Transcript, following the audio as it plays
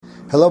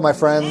Hello, my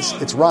friends.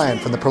 It's Ryan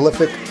from the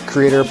Prolific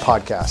Creator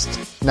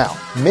Podcast. Now,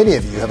 many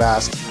of you have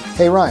asked,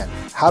 hey, Ryan,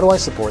 how do I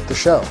support the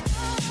show?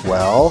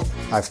 Well,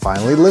 I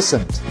finally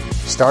listened.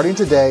 Starting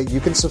today, you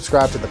can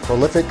subscribe to the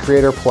Prolific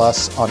Creator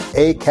Plus on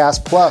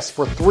Acast Plus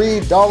for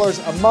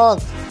 $3 a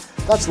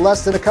month. That's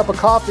less than a cup of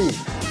coffee.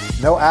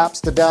 No apps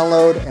to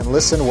download and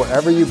listen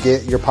wherever you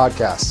get your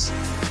podcasts.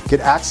 Get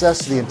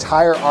access to the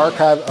entire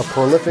archive of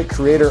Prolific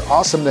Creator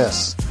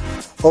awesomeness.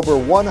 Over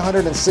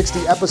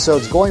 160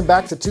 episodes going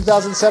back to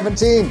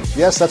 2017.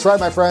 Yes, that's right,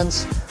 my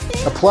friends.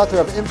 A plethora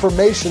of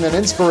information and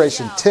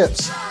inspiration,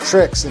 tips,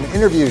 tricks, and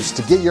interviews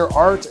to get your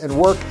art and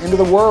work into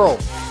the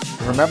world.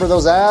 And remember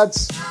those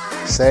ads?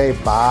 Say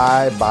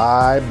bye,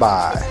 bye,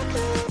 bye.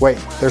 Wait,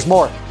 there's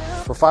more.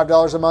 For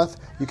 $5 a month,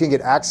 you can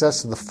get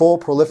access to the full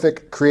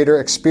Prolific Creator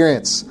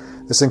experience.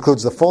 This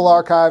includes the full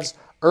archives,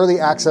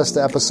 early access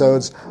to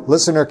episodes,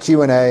 listener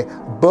Q&A,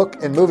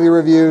 book and movie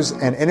reviews,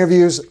 and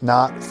interviews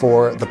not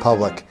for the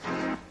public.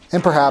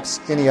 And perhaps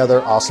any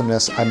other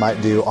awesomeness I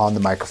might do on the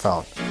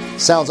microphone.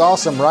 Sounds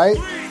awesome, right?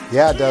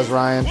 Yeah, it does,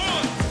 Ryan.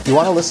 If you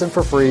want to listen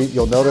for free,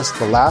 you'll notice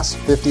the last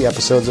 50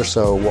 episodes or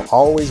so will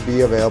always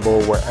be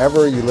available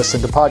wherever you listen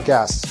to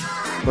podcasts.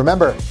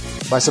 Remember,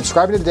 by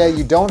subscribing today,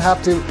 you don't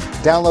have to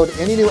download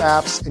any new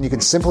apps, and you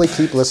can simply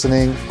keep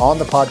listening on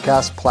the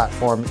podcast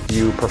platform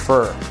you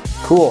prefer.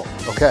 Cool.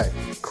 Okay.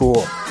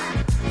 Cool.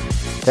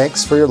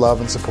 Thanks for your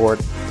love and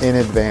support in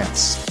advance.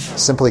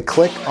 Simply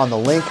click on the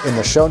link in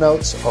the show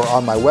notes or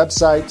on my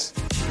website,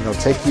 and it'll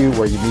take you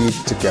where you need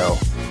to go.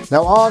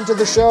 Now on to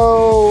the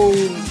show.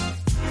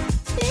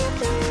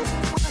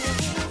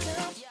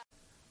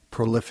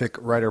 Prolific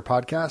Writer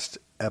Podcast,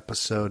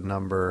 episode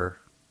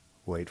number,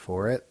 wait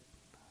for it,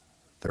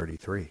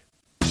 33.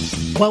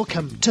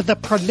 Welcome to the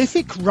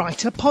Prolific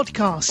Writer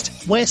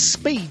Podcast, where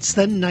speed's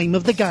the name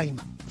of the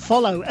game.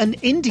 Follow an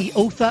indie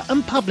author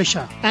and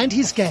publisher and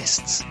his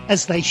guests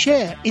as they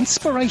share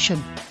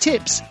inspiration,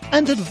 tips,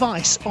 and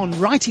advice on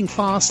writing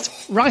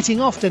fast,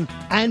 writing often,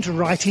 and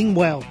writing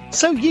well,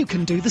 so you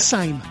can do the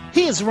same.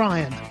 Here's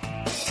Ryan.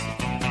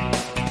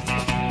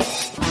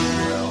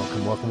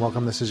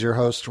 Welcome. This is your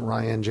host,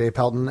 Ryan J.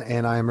 Pelton,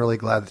 and I am really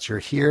glad that you're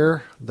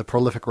here. The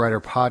Prolific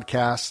Writer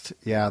Podcast.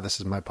 Yeah, this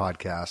is my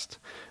podcast.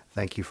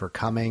 Thank you for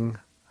coming,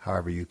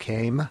 however you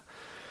came.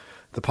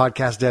 The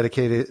podcast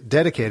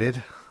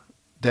dedicated,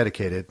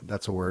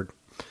 that's a word,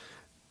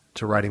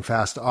 to writing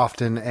fast,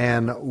 often,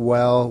 and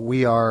well.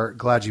 We are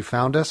glad you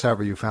found us,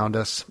 however you found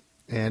us.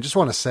 And just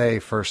want to say,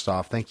 first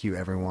off, thank you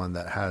everyone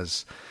that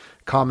has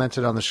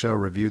commented on the show,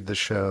 reviewed the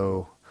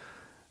show,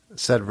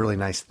 said really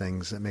nice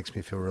things. It makes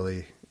me feel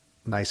really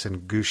nice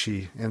and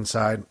gushy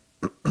inside.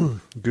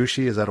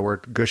 Gushy, is that a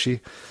word? Gushy.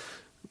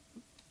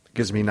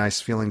 Gives me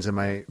nice feelings in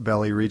my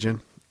belly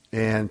region.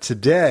 And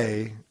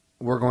today,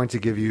 we're going to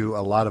give you a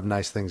lot of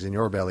nice things in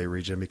your belly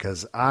region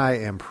because I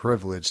am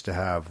privileged to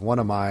have one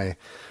of my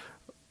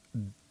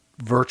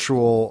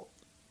virtual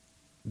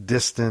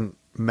distant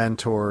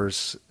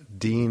mentors,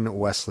 Dean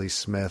Wesley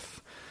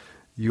Smith,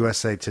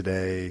 USA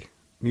Today,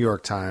 New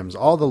York Times,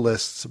 all the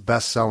lists,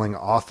 best-selling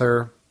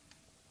author,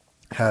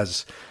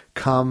 has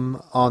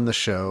come on the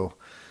show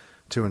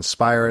to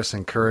inspire us,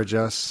 encourage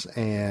us.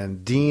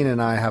 And Dean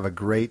and I have a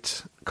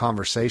great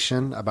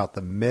conversation about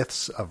the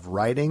myths of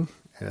writing.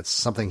 And it's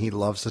something he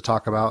loves to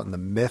talk about, and the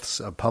myths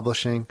of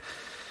publishing.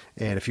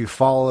 And if you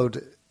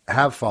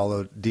have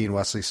followed Dean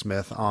Wesley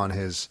Smith on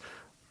his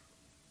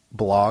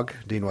blog,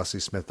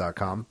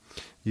 deanwesleysmith.com,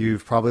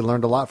 you've probably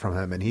learned a lot from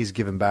him. And he's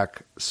given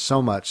back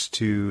so much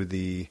to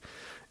the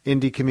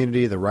indie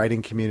community, the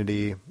writing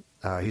community.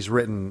 He's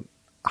written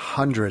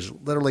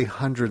literally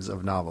hundreds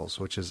of novels,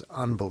 which is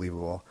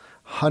unbelievable.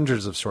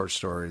 Hundreds of short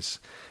stories.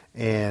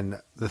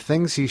 And the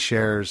things he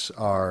shares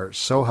are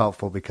so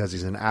helpful because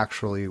he's an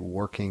actual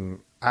working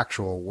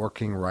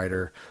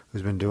writer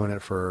who's been doing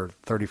it for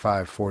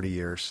 35, 40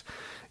 years.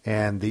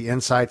 And the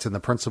insights and the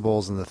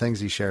principles and the things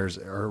he shares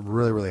are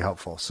really, really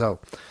helpful. So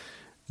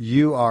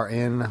you are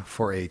in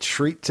for a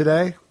treat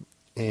today.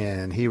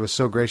 And he was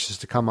so gracious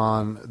to come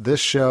on this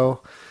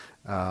show,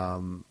 a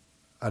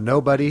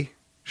nobody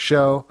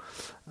show,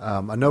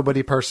 a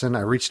nobody person.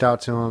 I reached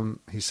out to him.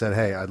 He said,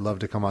 hey, I'd love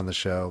to come on the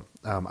show.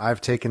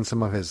 I've taken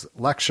some of his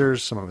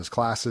lectures, some of his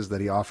classes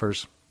that he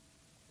offers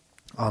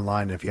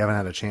online. If you haven't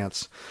had a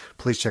chance,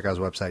 please check out his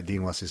website,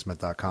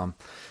 deanwesleysmith.com.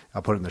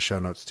 I'll put it in the show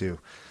notes too.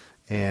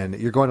 And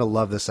you're going to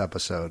love this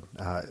episode.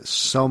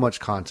 So much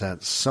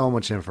content, so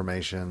much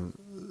information.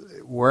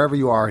 Wherever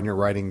you are in your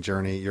writing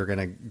journey, you're going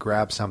to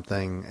grab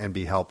something and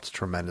be helped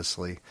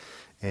tremendously.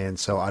 And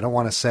so I don't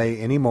want to say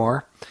any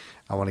more.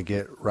 I want to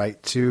get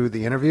right to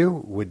the interview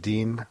with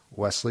Dean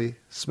Wesley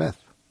Smith.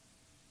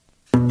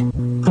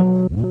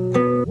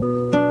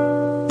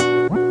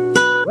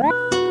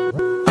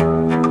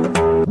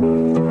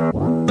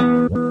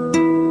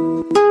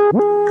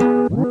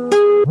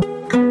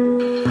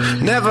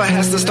 Never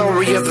has the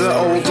story of the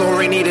old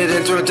glory needed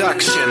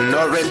introduction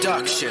or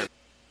induction.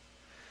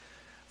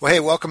 Well, hey,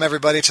 welcome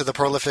everybody to the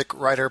Prolific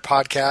Writer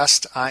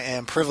Podcast. I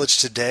am privileged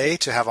today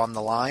to have on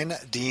the line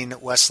Dean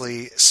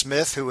Wesley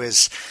Smith, who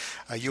is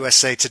a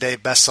USA Today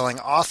best-selling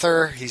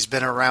author. He's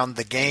been around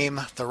the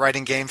game, the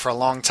writing game, for a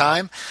long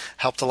time,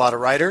 helped a lot of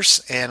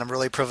writers, and I'm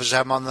really privileged to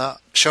have him on the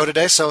show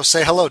today. So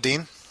say hello,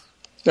 Dean.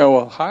 Oh,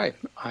 well, hi.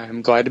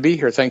 I'm glad to be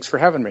here. Thanks for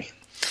having me.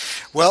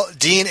 Well,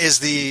 Dean is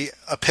the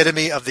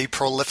epitome of the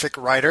prolific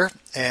writer,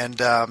 and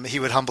he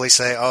would humbly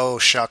say, oh,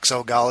 shucks,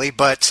 oh, golly.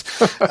 But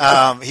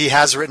he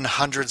has written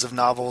hundreds of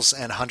novels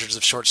and hundreds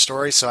of short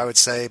stories, so I would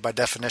say by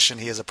definition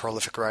he is a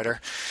prolific writer.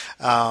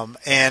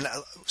 And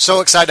so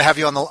excited to have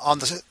you on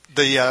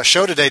the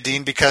show today,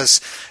 Dean,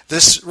 because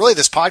this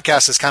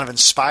podcast is kind of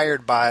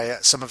inspired by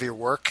some of your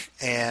work,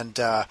 and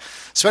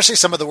especially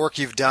some of the work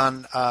you've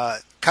done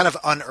kind of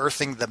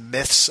unearthing the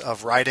myths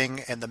of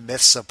writing and the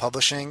myths of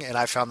publishing, and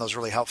I found those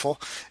really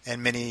helpful,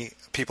 and many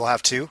people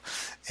have too.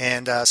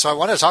 And so I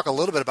wanted to talk a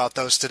little bit about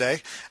those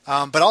today,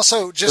 but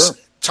also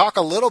just talk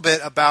a little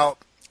bit about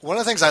one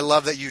of the things I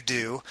love that you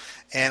do,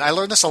 and I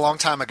learned this a long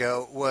time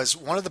ago, was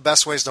one of the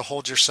best ways to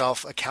hold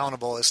yourself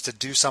accountable is to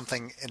do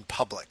something in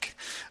public.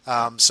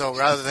 So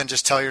rather than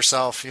just tell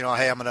yourself,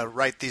 hey, I'm going to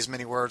write these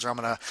many words, or I'm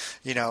going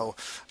to,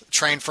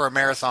 train for a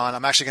marathon,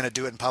 I'm actually going to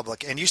do it in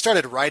public. And you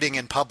started writing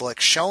in public,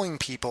 showing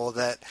people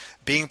that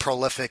being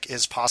prolific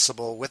is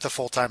possible with a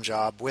full-time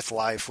job, with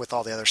life, with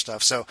all the other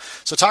stuff. So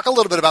talk a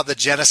little bit about the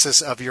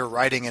genesis of your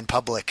writing in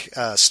public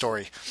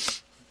story.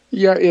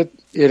 Yeah,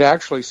 it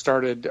actually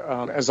started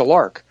as a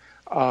lark.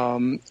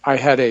 I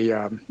had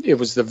it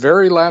was the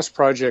very last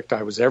project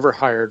I was ever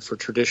hired for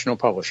traditional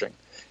publishing.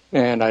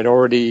 And I'd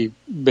already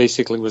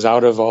basically was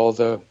out of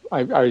all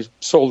I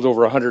sold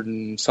over 100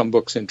 and some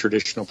books in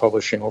traditional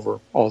publishing over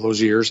all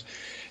those years.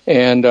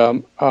 And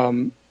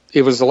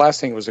it was the last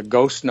thing. It was a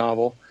ghost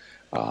novel.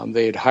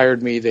 They had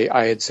hired me.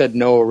 I had said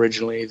no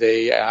originally.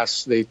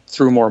 They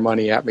threw more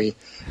money at me.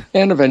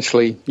 And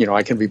eventually,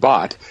 I can be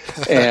bought.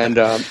 And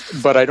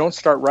but I don't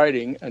start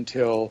writing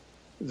until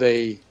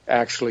they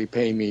actually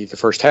pay me the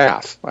first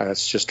half.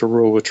 That's just a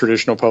rule with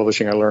traditional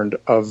publishing I learned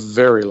a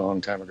very long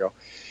time ago.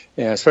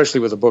 And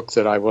especially with a book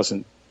that I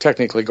wasn't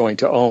technically going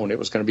to own. It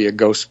was going to be a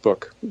ghost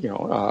book,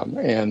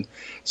 and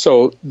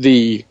so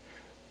they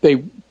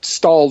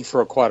stalled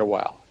for quite a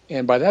while.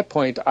 And by that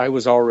point, I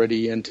was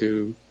already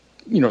into,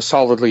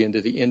 solidly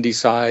into the indie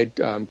side.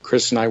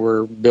 Chris and I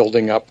were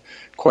building up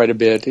quite a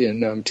bit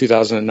in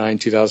 2009,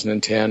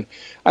 2010,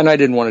 and I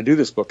didn't want to do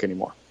this book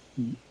anymore.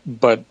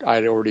 But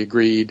I'd already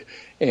agreed,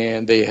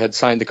 and they had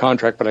signed the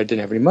contract, but I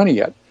didn't have any money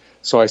yet.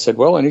 So I said,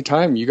 well,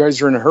 anytime you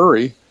guys are in a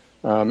hurry,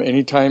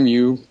 anytime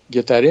you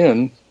get that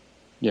in,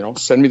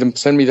 send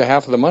me the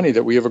half of the money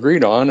that we have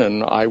agreed on,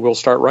 and I will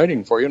start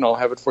writing for you, and I'll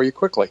have it for you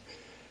quickly.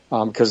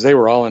 Because they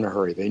were all in a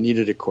hurry. They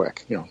needed it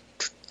quick,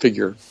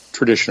 figure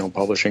traditional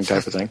publishing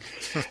type of thing.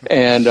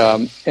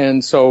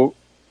 And so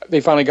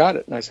they finally got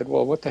it. And I said,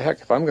 well, what the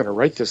heck? If I'm going to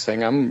write this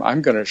thing,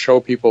 I'm going to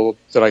show people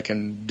that I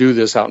can do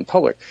this out in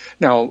public.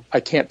 Now, I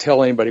can't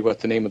tell anybody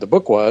what the name of the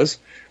book was.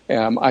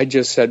 I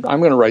just said, I'm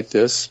going to write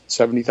this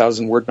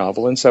 70,000 word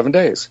novel in 7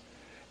 days.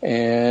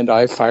 And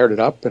I fired it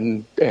up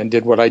and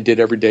did what I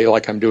did every day,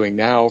 like I'm doing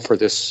now for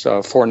this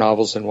 4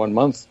 novels in 1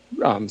 month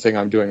thing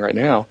I'm doing right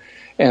now.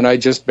 And I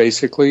just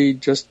basically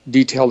just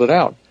detailed it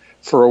out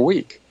for a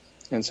week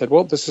and said,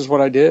 well, this is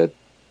what I did.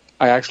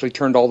 I actually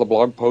turned all the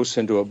blog posts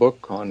into a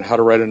book on how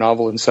to write a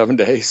novel in 7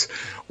 days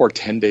or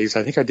 10 days.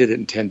 I think I did it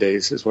in 10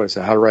 days is what I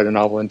said, how to write a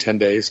novel in 10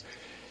 days.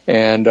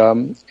 And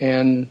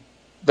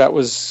that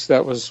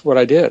was what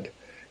I did.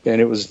 And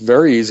it was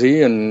very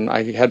easy, and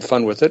I had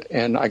fun with it,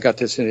 and I got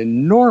this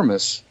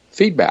enormous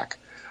feedback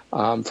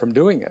from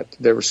doing it.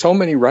 There were so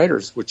many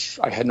writers, which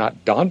I had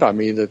not dawned on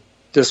me that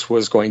this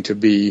was going to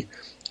be,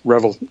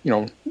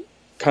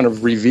 kind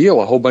of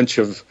reveal a whole bunch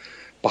of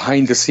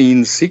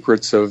behind-the-scenes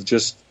secrets of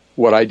just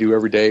what I do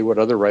every day, what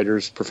other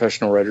writers,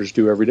 professional writers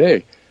do every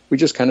day. We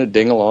just kind of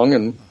ding along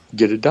and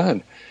get it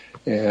done.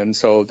 And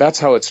so that's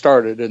how it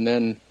started. And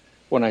then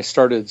when I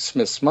started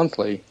Smith's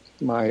Monthly,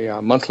 my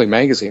monthly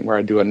magazine, where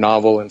I do a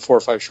novel and 4 or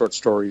 5 short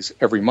stories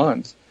every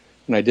month,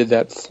 and I did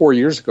that 4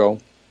 years ago,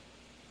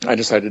 I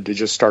decided to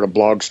just start a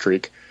blog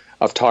streak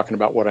of talking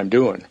about what I'm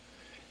doing.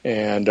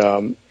 And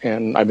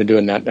I've been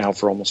doing that now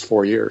for almost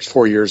 4 years.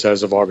 4 years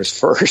as of August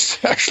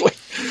 1st, actually.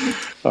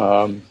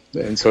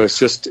 And so it's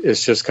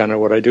just kind of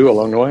what I do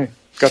along the way.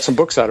 Got some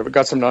books out of it.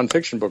 Got some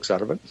nonfiction books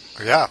out of it.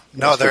 Yeah,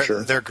 no,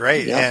 they're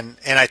great. Yeah.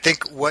 And I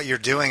think what you're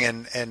doing,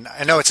 and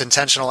I know it's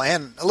intentional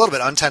and a little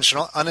bit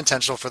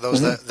unintentional for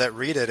those that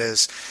read it,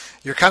 is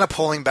you're kind of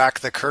pulling back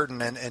the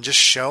curtain and just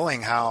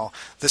showing how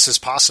this is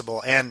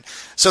possible. And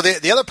so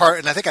the other part,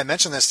 and I think I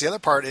mentioned this, the other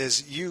part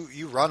is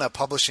you run a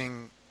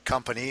publishing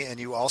company, and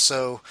you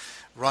also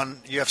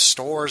you have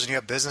stores and you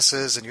have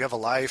businesses and you have a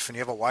life and you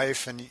have a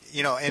wife and,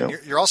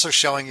 you're also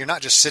showing you're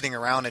not just sitting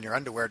around in your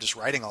underwear just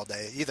writing all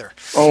day either.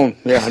 Oh,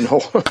 yeah,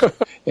 no.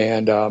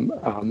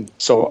 And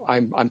so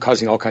I'm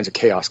causing all kinds of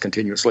chaos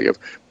continuously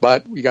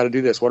but you got to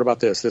do this. What about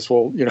this? This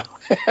will,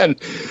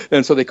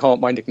 and so they call it,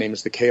 my nickname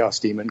is the Chaos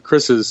Demon.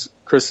 Chris's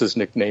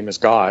nickname is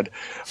God.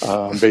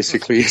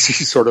 Basically, he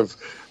sort of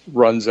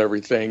runs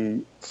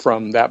everything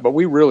from that. But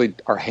we really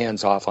are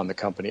hands off on the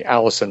company.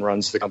 Allison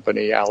runs the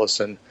company.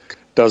 Allison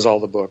does all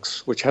the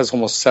books, which has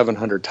almost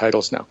 700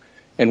 titles now.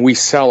 And we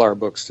sell our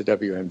books to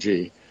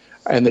WMG.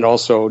 And then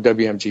also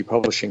WMG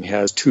Publishing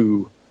has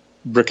 2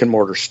 brick and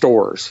mortar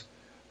stores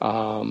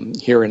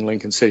here in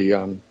Lincoln City,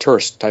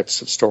 tourist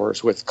types of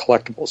stores with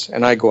collectibles.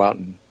 And I go out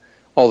and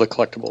all the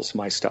collectibles,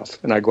 my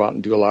stuff. And I go out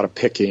and do a lot of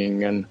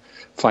picking and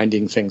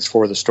finding things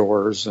for the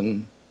stores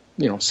and,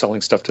 selling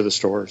stuff to the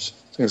stores,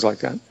 things like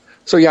that.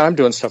 So yeah, I'm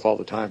doing stuff all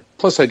the time.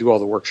 Plus I do all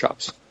the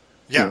workshops.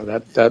 Yeah.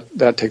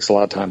 That takes a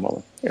lot of time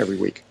every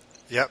week.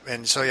 Yep.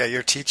 And so, yeah,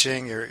 you're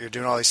teaching, you're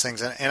doing all these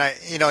things. And I,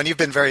 and you've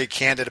been very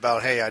candid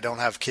about, hey, I don't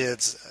have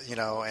kids,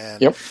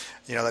 and, yep.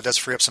 That does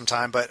free up some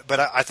time. But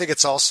I think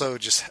it's also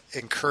just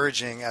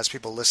encouraging as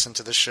people listen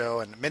to the show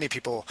and many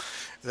people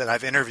that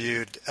I've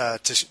interviewed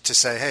to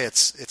say, hey,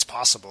 it's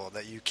possible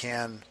that you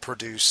can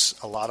produce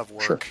a lot of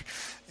work. Sure.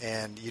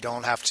 And you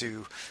don't have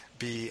to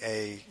be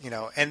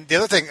and the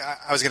other thing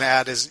I was going to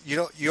add is,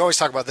 you always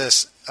talk about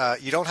this,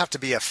 you don't have to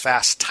be a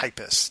fast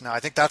typist. Now, I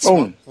think that's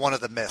one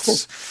of the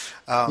myths.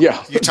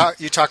 Yeah.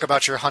 You talk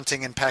about your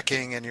hunting and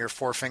pecking and your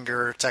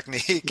 4-finger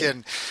technique,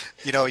 and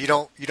you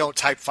don't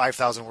type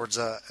 5,000 words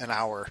an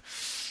hour.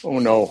 Oh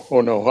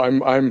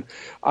no.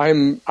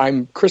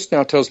 I'm Chris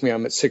now tells me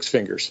I'm at 6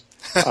 fingers.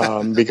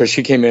 Because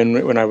she came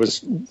in when I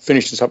was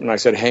finishing something, and I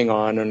said, hang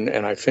on,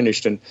 and I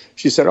finished, and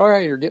she said, all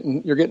right, you're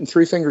getting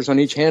 3 fingers on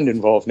each hand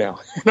involved now.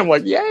 And I'm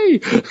like, yay.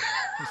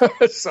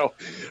 So,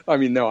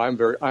 no,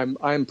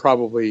 I'm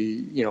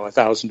probably,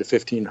 1,000 to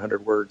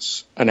 1,500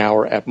 words an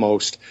hour at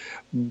most.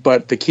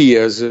 But the key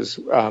is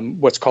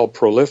what's called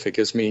prolific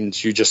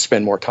means you just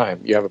spend more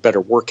time. You have a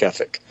better work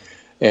ethic.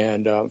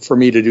 And for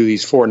me to do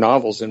these 4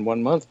 novels in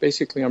 1 month,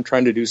 basically I'm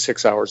trying to do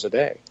 6 hours a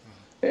day.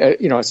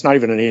 It's not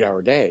even an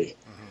 8-hour day.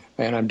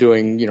 And I'm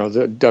doing,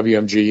 the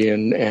WMG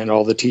and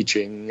all the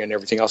teaching and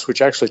everything else,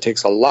 which actually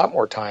takes a lot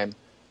more time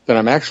than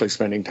I'm actually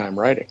spending time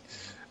writing.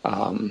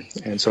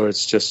 And so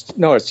it's just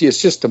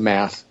the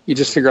math. You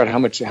just figure out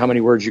how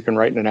many words you can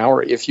write in an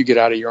hour if you get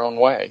out of your own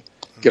way,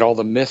 get all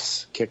the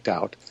myths kicked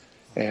out,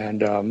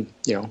 and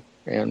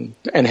and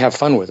have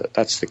fun with it.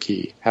 That's the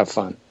key. Have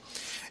fun.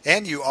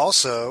 And you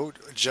also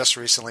just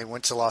recently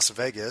went to Las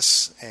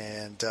Vegas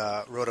and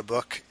wrote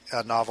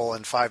a novel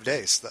in 5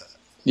 days.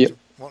 Yep.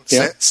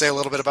 Say a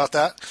little bit about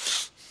that.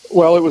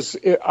 Well,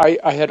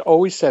 I had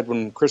always said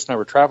when Chris and I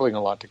were traveling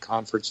a lot to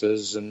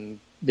conferences and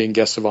being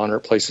guests of honor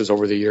at places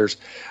over the years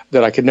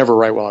that I could never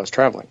write while I was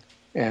traveling.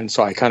 And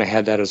so I kind of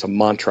had that as a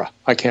mantra.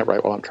 I can't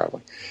write while I'm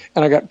traveling.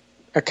 And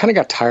I kind of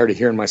got tired of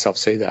hearing myself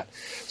say that.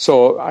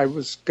 So I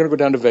was going to go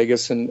down to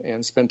Vegas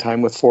and spend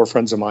time with 4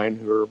 friends of mine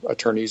who are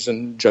attorneys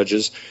and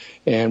judges.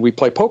 And we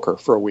play poker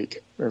for a week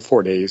or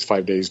 4 days,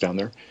 5 days down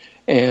there.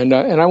 And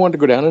I wanted to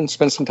go down and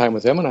spend some time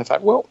with them. And I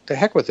thought, well, the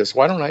heck with this.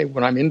 Why don't I,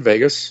 when I'm in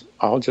Vegas,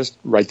 I'll just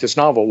write this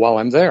novel while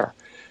I'm there.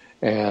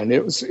 And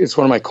it's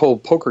one of my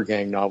Cold Poker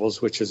Gang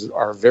novels, which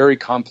are very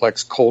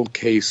complex cold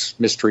case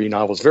mystery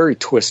novels, very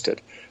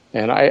twisted.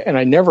 And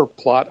I never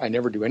plot. I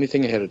never do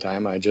anything ahead of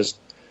time. I just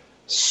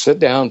sit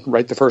down,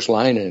 write the first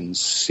line, and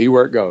see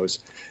where it goes.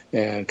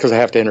 And because I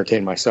have to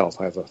entertain myself,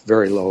 I have a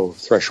very low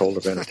threshold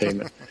of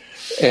entertainment.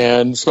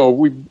 And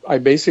so I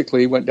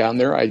basically went down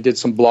there. I did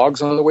some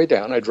blogs on the way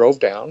down. I drove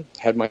down,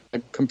 had my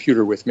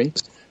computer with me,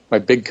 my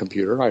big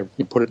computer. I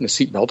put it in a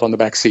seatbelt on the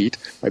back seat,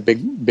 my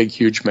big,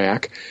 huge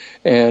Mac.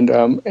 And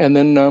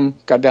then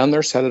got down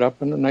there, set it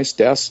up in a nice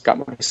desk,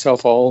 got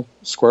myself all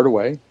squared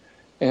away,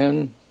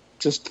 and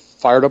just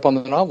fired up on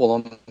the novel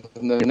on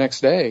the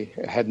next day.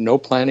 I had no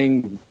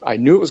planning. I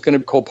knew it was going to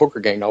be a Cold Poker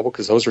Gang novel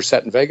because those are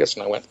set in Vegas.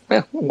 And I went,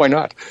 why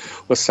not?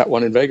 Let's set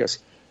one in Vegas.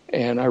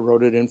 And I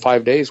wrote it in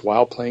 5 days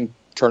while playing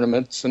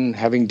tournaments and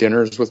having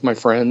dinners with my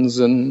friends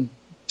and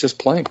just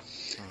playing.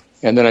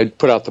 And then I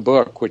put out the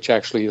book, which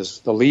actually is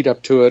the lead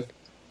up to it,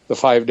 the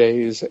 5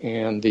 days,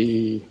 and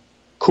the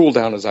cool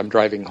down as I'm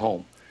driving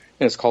home.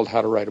 And it's called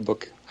How to Write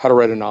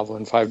a Novel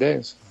in 5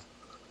 Days.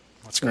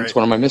 That's great. It's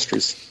one of my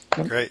mysteries.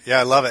 Yep. Great. Yeah,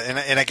 I love it.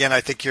 And again,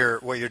 I think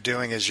what you're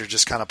doing is you're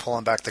just kind of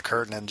pulling back the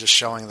curtain and just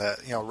showing that,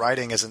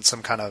 writing isn't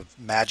some kind of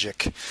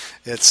magic.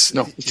 It's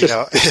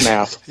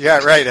math. Yeah,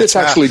 right. It's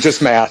actually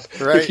just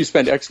math. Right. If you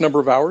spend X number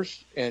of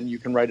hours and you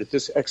can write at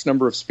this X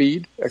number of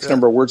speed, X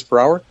number of words per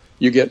hour,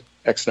 you get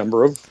X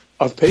number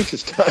of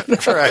pages done.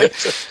 Right.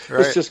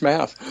 It's just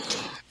math.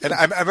 And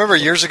I remember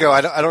years ago,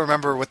 I don't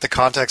remember what the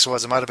context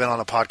was. It might have been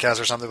on a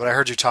podcast or something, but I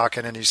heard you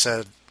talking and you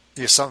said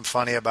something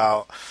funny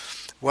about,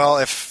 well,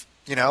 if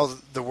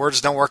the words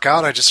don't work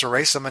out, I just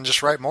erase them and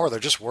just write more. They're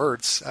just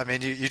words. I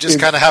mean, you just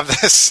kind of have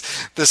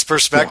this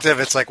perspective.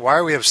 Yeah. It's like, why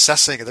are we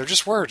obsessing? They're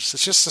just words.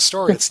 It's just a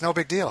story. It's no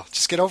big deal.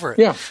 Just get over it.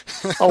 Yeah.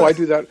 Oh, I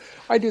do that.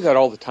 I do that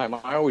all the time.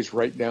 I always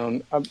write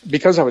down,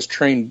 because I was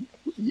trained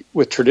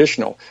with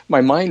traditional,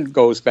 my mind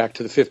goes back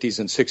to the 50s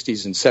and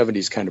 60s and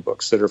 70s kind of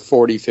books that are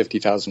 40,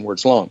 50,000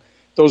 words long.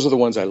 Those are the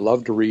ones I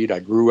love to read. I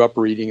grew up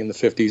reading in the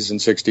 50s and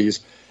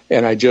 60s,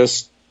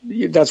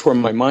 and that's where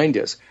my mind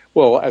is.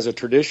 Well, as a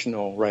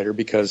traditional writer,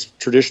 because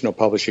traditional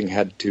publishing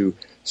had to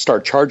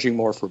start charging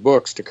more for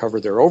books to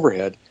cover their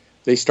overhead,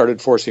 they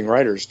started forcing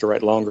writers to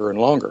write longer and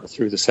longer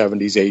through the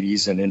 70s,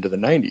 80s, and into the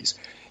 90s.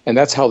 And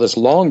that's how this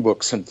long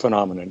books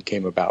phenomenon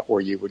came about,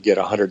 where you would get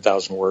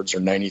 100,000 words or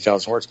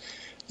 90,000 words.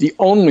 The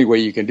only way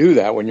you can do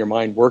that when your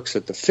mind works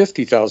at the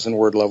 50,000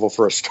 word level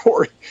for a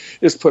story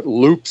is put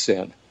loops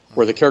in,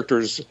 where the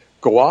characters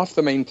go off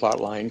the main plot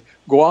line,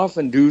 go off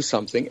and do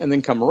something, and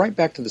then come right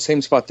back to the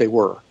same spot they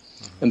were.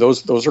 And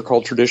those are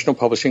called traditional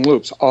publishing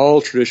loops.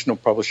 All traditional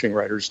publishing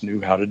writers knew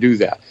how to do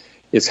that.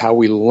 It's how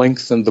we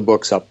lengthened the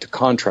books up to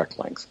contract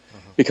length.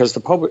 Because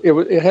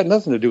it had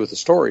nothing to do with the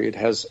story. It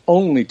has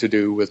only to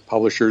do with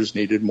publishers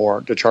needed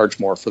more to charge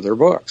more for their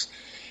books.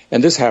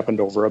 And this happened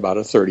over about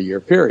a 30-year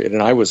period.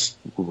 And I was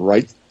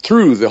right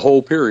through the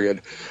whole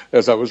period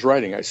as I was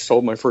writing. I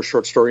sold my first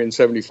short story in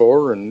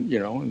 74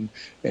 and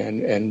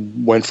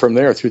went from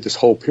there through this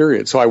whole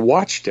period. So I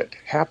watched it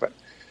happen.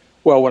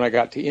 Well, when I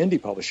got to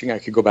indie publishing, I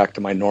could go back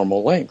to my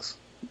normal length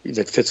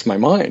that fits my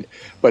mind.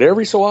 But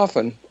every so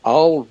often,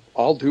 I'll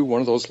do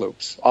one of those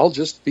loops. I'll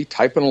just be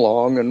typing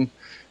along and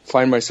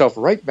find myself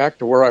right back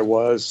to where I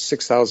was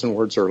 6,000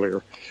 words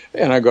earlier.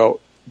 And I go,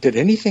 did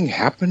anything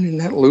happen in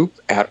that loop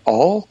at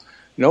all?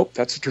 Nope,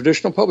 that's a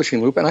traditional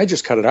publishing loop, and I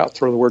just cut it out,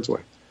 throw the words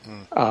away.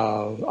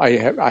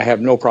 I have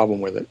no problem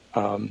with it.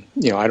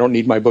 I don't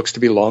need my books to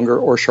be longer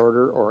or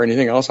shorter or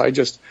anything else. I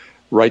just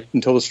write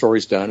until the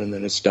story's done, and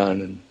then it's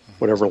done, and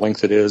whatever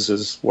length it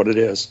is what it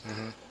is.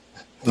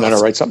 And then I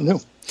write something new.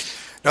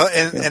 No,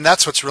 and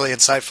that's what's really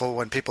insightful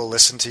when people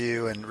listen to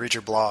you and read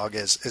your blog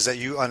is that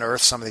you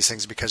unearth some of these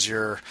things because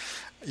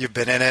you've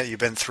been in it, you've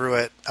been through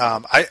it.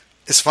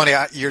 It's funny,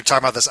 you're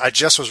talking about this. I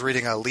just was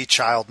reading a Lee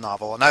Child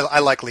novel, and I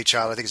like Lee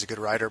Child. I think he's a good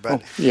writer.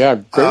 But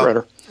great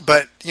writer.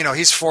 But,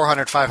 he's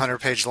 400, 500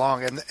 page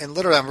long, and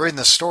literally I'm reading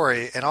the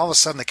story, and all of a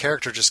sudden the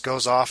character just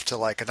goes off to,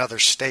 like, another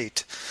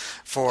state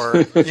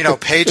for,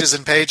 pages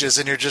and pages,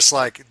 and you're just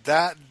like,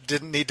 that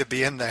didn't need to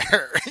be in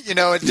there.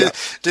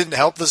 Didn't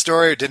help the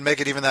story, it didn't make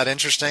it even that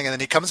interesting, and then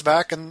he comes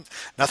back and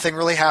nothing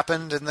really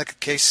happened, and the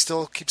case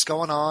still keeps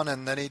going on,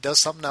 and then he does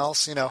something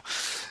else, and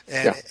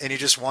you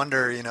just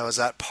wonder, is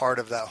that part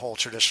of that whole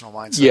traditional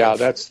mindset? Yeah,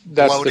 that's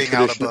loading the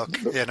out a book,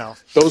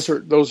 Those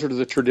are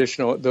the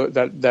traditional,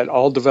 that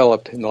all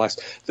developed in the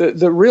last.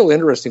 The real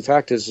interesting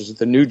fact is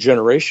the new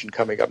generation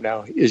coming up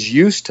now is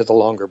used to the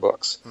longer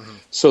books.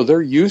 So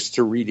they're used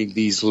to reading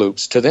these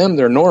loops. To them,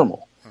 they're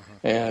normal.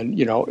 And,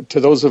 to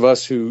those of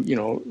us who,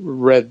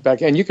 read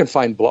back, and you can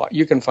find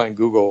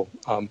Google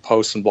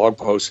posts and blog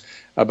posts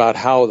about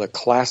how the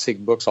classic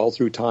books all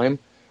through time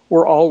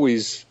were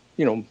always,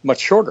 much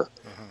shorter,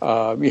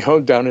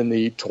 down in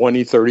the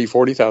 20, 30,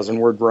 40,000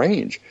 word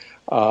range.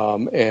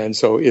 And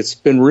so it's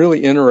been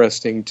really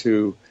interesting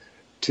to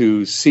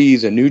see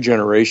the new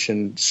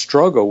generation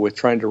struggle with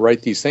trying to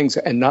write these things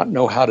and not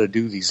know how to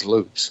do these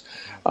loops,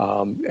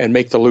 and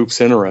make the loops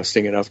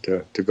interesting enough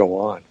to go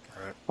on.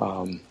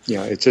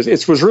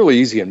 It was really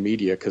easy in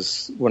media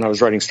because when I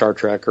was writing Star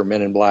Trek or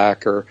Men in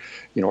Black or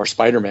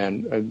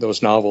Spider-Man,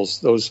 those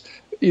novels,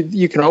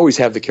 you can always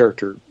have the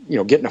character,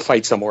 get in a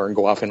fight somewhere and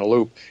go off in a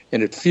loop,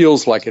 and it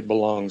feels like it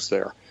belongs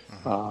there.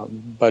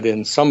 But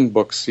in some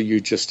books,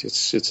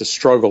 it's a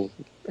struggle,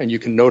 and you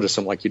can notice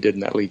them like you did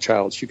in that Lee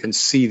Childs. You can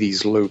see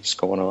these loops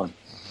going on.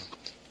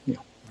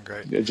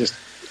 Great.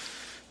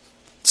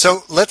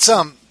 So let's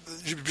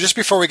just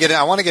before we get in,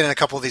 I want to get in a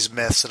couple of these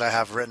myths that I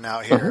have written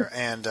out here,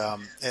 and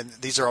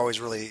these are always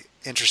really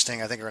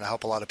interesting. I think are going to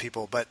help a lot of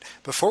people. But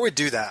before we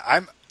do that,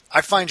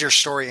 I find your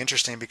story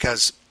interesting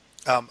because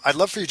I'd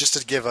love for you just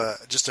to give a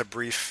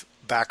brief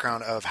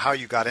background of how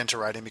you got into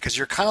writing, because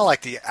you're kind of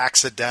like the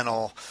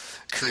accidental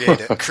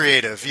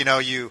creative.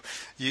 You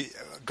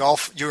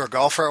were a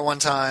golfer at one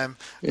time,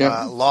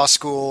 law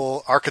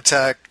school,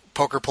 architect,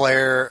 poker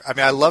player. I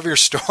mean, I love your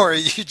story.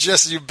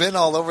 You've been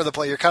all over the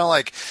place. You're kind of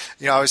like,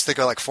 I always think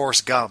of like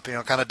Forrest Gump,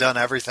 kind of done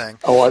everything.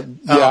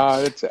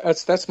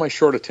 That's my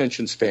short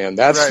attention span.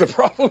 That's the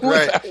problem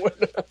with that one.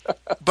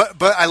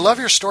 But I love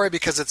your story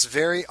because it's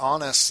very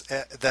honest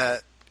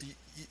that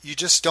you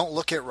just don't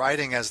look at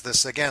writing as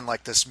this, again,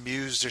 like this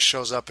muse just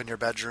shows up in your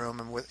bedroom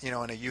and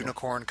and a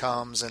unicorn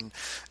comes and,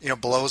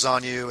 blows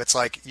on you. It's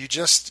like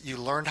you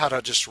learned how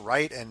to just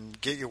write and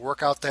get your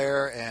work out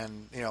there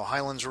and,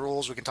 Highland's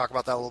rules. We can talk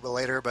about that a little bit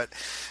later, but,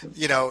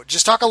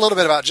 just talk a little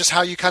bit about just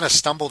how you kind of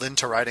stumbled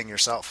into writing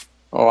yourself.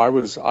 Oh,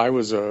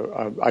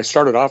 I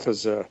started off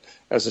as a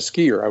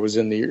skier. I was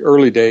in the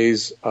early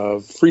days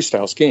of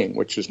freestyle skiing,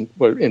 which is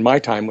what in my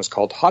time was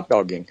called hot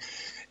dogging.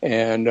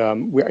 And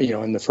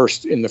in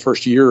the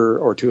first year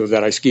or two of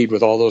that, I skied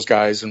with all those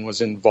guys and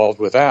was involved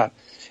with that.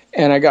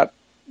 And I got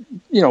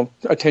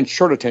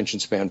short attention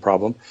span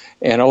problem.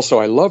 And also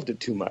I loved it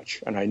too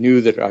much. And I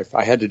knew that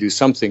I had to do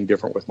something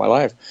different with my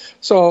life.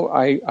 So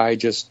I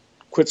just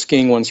quit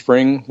skiing one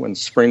spring when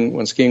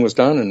skiing was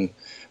done and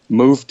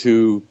moved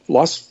to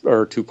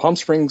Palm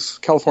Springs,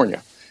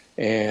 California,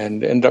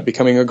 and ended up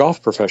becoming a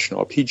golf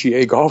professional, a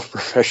PGA golf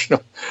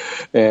professional,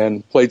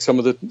 and played some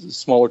of the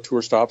smaller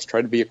tour stops,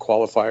 tried to be a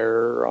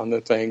qualifier on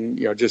the thing,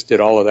 just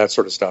did all of that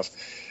sort of stuff.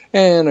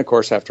 And, of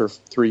course, after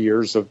 3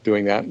 years of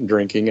doing that and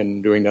drinking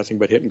and doing nothing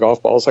but hitting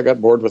golf balls, I got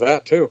bored with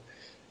that, too,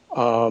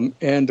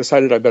 and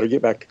decided I better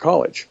get back to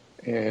college.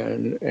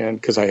 And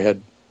because I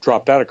had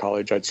dropped out of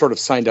college, I'd sort of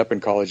signed up in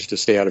college to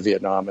stay out of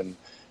Vietnam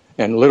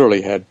and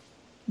literally had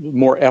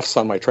more F's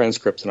on my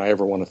transcript than I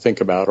ever want to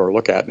think about or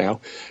look at now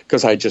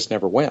because I just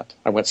never went.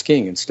 I went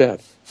skiing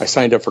instead. I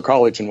signed up for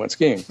college and went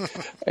skiing.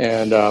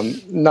 And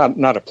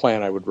not a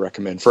plan I would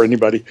recommend for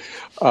anybody.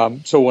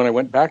 So when I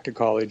went back to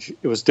college,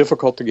 it was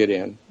difficult to get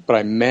in, but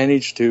I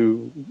managed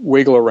to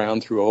wiggle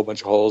around through a whole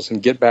bunch of holes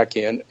and get back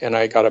in, and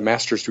I got a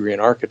master's degree in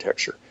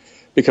architecture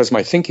because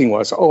my thinking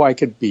was, I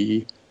could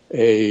be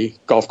a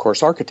golf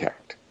course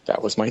architect.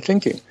 That was my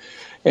thinking.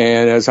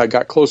 And as I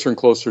got closer and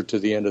closer to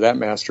the end of that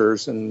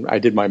master's, and I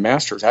did my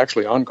master's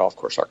actually on golf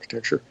course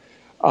architecture,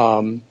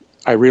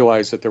 I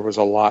realized that there was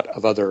a lot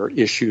of other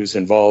issues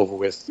involved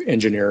with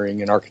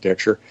engineering and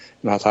architecture.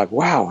 And I thought,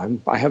 wow,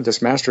 I have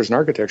this master's in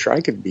architecture.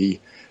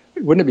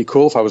 Wouldn't it be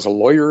cool if I was a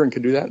lawyer and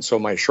could do that? And so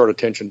my short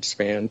attention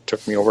span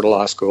took me over to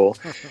law school.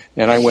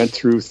 And I went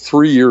through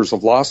 3 years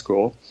of law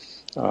school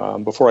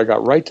before I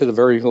got right to the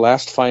very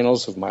last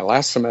finals of my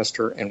last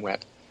semester and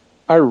went,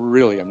 I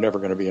really am never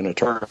going to be an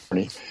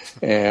attorney.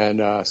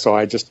 And so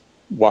I just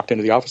walked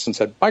into the office and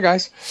said, bye,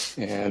 guys.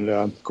 And,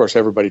 of course,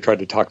 everybody tried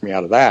to talk me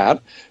out of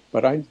that.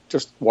 But I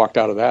just walked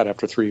out of that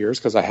after 3 years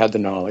because I had the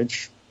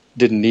knowledge,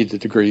 didn't need the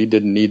degree,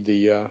 didn't need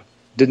the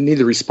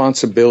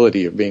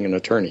responsibility of being an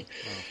attorney.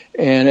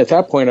 And at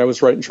that point, I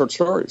was writing short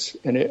stories.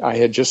 And I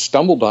had just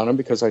stumbled on them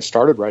because I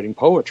started writing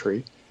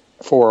poetry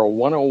for a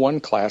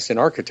 101 class in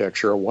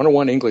architecture, a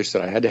 101 English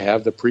that I had to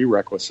have, the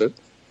prerequisite.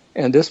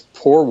 And this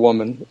poor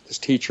woman, this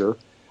teacher,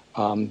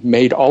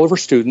 made all of her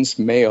students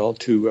mail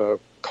to a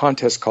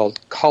contest called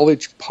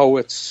College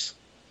Poets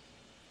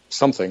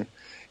something.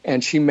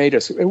 And she made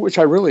us, which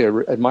I really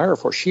admire her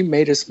for, she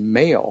made us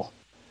mail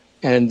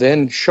and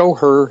then show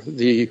her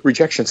the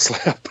rejection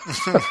slip.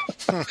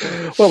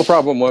 Well, the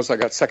problem was I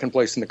got second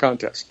place in the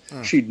contest.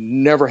 She'd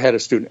never had a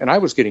student. And I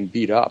was getting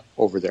beat up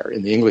over there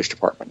in the English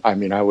department. I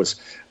mean,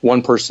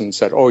 one person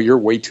said, you're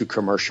way too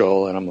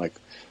commercial. And I'm like,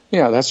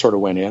 yeah, that sort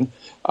of went in.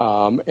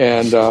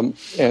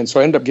 And so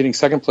I ended up getting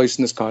second place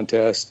in this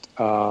contest.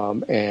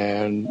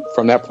 And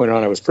from that point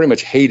on, I was pretty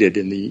much hated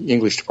in the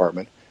English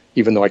department,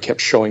 even though I kept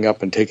showing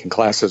up and taking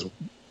classes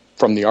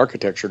from the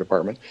architecture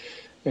department.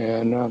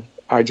 And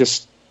I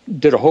just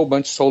did a whole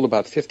bunch, sold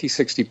about 50,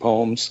 60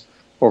 poems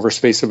over a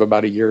space of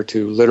about a year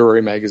to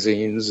literary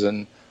magazines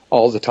and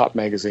all the top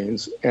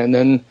magazines.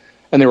 And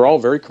they were all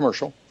very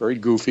commercial, very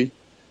goofy.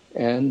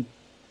 And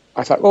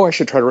I thought, I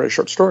should try to write a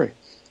short story.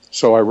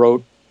 So I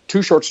wrote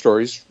 2 short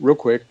stories real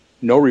quick,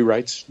 no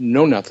rewrites,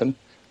 no nothing,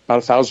 about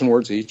 1,000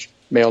 words each,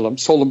 mailed them,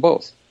 sold them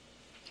both.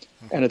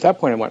 And at that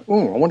point I went, I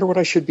wonder what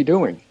I should be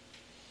doing.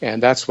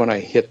 And that's when I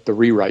hit the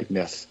rewrite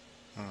myth.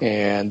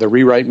 And the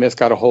rewrite myth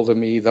got a hold of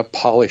me, the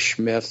polish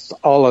myth,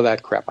 all of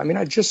that crap. I mean,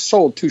 I just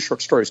sold 2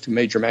 short stories to a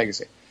major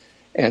magazine.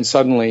 And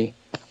suddenly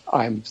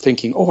I'm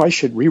thinking, I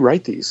should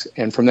rewrite these.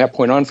 And from that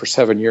point on, for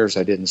 7 years,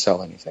 I didn't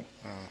sell anything.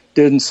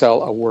 Didn't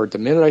sell a word. The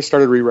minute I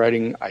started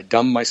rewriting, I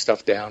dumbed my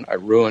stuff down. I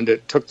ruined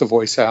it, took the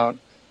voice out.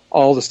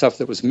 All the stuff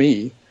that was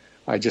me,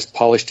 I just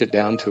polished it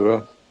down to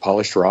a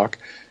polished rock.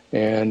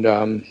 And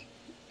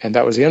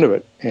that was the end of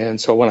it. And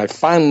so when I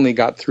finally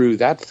got through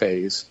that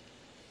phase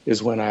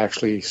is when I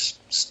actually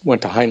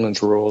went to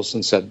Heinlein's rules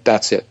and said,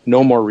 that's it.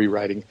 No more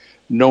rewriting.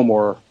 No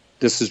more.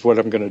 This is what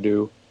I'm going to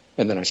do.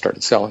 And then I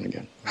started selling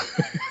again.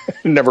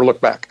 Never looked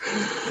back.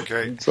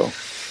 Great. So,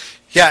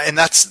 yeah, and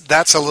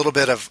that's a little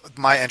bit of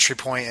my entry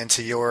point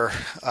into your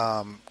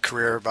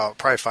career about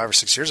probably 5 or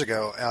 6 years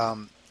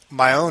ago.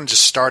 My own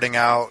just starting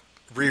out,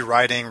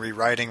 rewriting,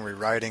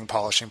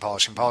 polishing,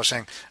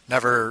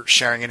 never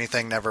sharing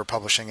anything, never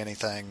publishing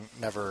anything,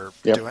 never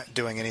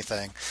doing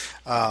anything,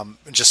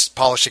 just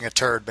polishing a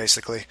turd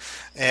basically.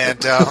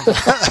 And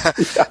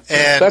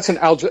and that's an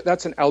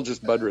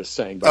Algis Budrys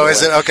saying. By the way.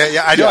 Is it okay?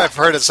 Yeah, I know. I've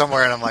heard it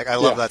somewhere, and I'm like, I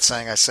love that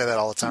saying. I say that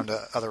all the time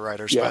to other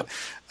writers. Yeah.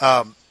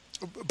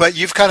 But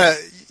you've kind of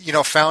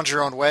found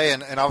your own way,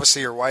 and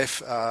obviously your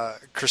wife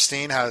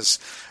Christine has.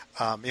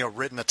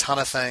 Written a ton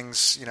of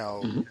things,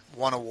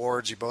 won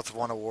awards, you both have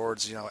won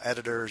awards,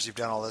 editors, you've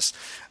done all this.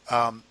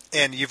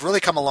 And you've really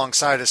come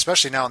alongside,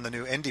 especially now in the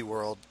new indie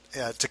world,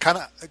 to kind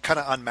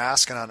of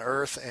unmask and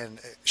unearth and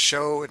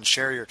show and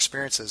share your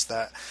experiences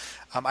that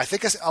I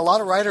think a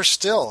lot of writers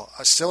still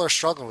are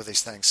struggling with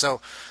these things.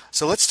 So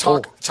let's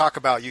talk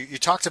about, you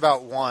talked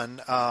about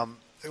one,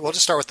 we'll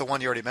just start with the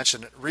one you already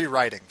mentioned,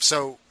 rewriting.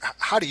 So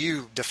how do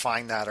you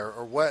define that,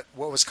 or what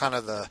was kind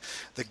of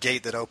the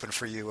gate that opened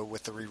for you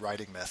with the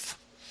rewriting myth?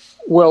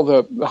 Well,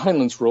 the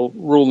Heinlein's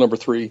rule number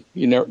 3,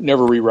 you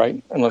never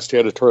rewrite unless to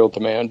editorial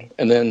demand.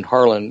 And then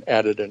Harlan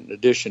added an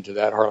addition to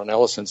that. Harlan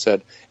Ellison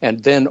said,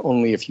 and then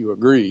only if you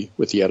agree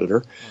with the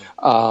editor.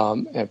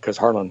 And because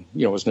Harlan,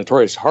 was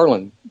notorious.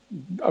 Harlan,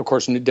 of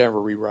course, never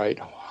rewrite.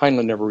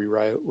 Heinlein never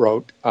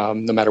rewrote, no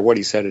matter what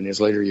he said in his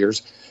later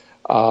years.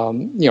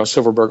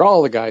 Silverberg,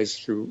 all the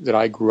guys that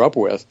I grew up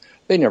with,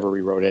 they never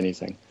rewrote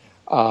anything.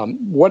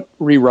 What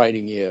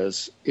rewriting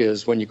is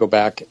when you go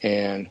back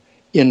and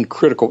you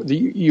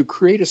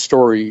create a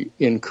story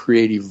in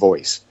creative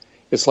voice.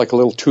 It's like a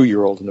little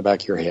 2-year-old in the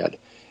back of your head.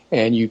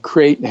 And you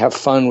create and have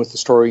fun with the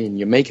story, and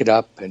you make it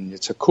up, and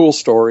it's a cool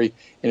story,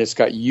 and it's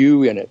got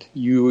you in it,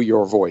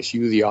 your voice,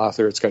 you, the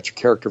author. It's got your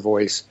character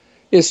voice.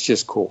 It's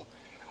just cool.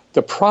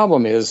 The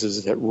problem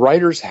is that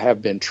writers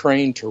have been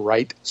trained to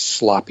write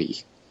sloppy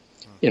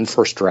in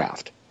first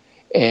draft.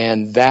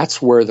 And that's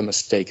where the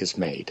mistake is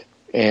made.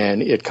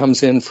 And it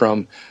comes in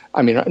from,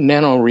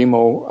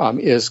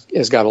 NaNoWriMo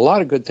has got a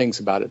lot of good things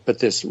about it, but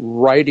this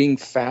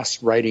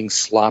fast writing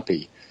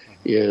sloppy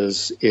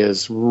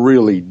is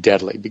really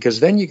deadly, because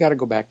then you got to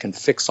go back and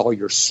fix all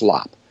your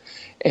slop.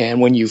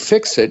 And when you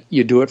fix it,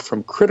 you do it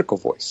from critical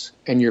voice.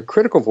 And your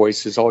critical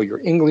voice is all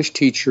your English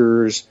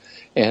teachers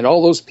and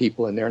all those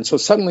people in there. And so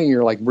suddenly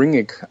you're like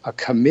bringing a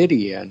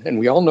committee in, and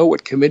we all know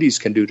what committees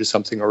can do to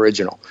something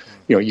original.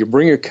 You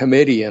bring a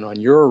committee in on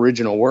your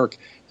original work,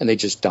 and they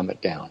just dumb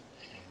it down.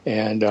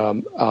 And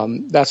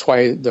that's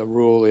why the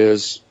rule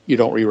is you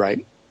don't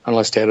rewrite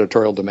unless to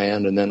editorial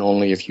demand, and then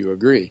only if you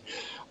agree.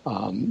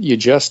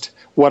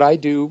 What I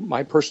do,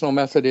 my personal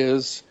method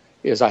is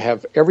I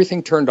have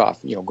everything turned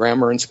off,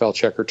 grammar and spell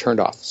checker turned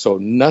off. So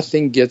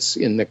nothing hits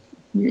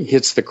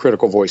the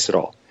critical voice at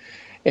all.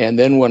 And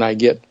then when I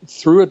get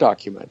through a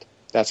document,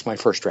 that's my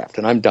first draft,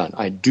 and I'm done.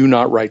 I do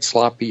not write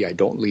sloppy. I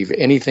don't leave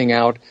anything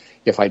out.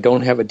 If I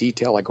don't have a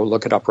detail, I go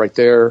look it up right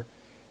there.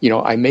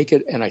 I make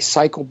it, and I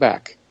cycle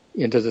back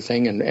into the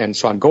thing, and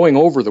so I'm going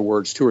over the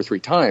words 2 or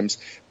 3 times,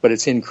 but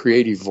it's in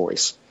creative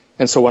voice.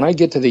 And so when I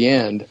get to the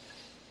end,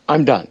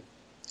 I'm done.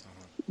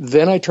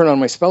 Then I turn on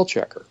my spell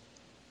checker,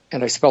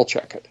 and I spell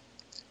check it.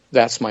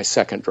 That's my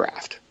second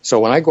draft. So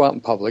when I go out in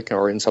public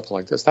or in something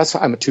like this,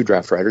 I'm a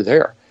 2-draft writer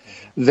there.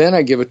 Then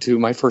I give it to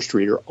my first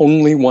reader,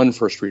 only one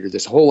first reader.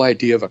 This whole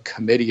idea of a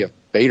committee of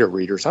beta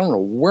readers, I don't know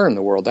where in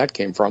the world that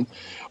came from.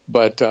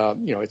 But,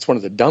 it's one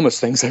of the dumbest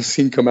things I've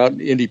seen come out in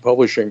indie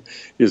publishing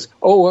is,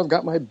 I've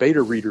got my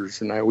beta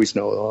readers. And I always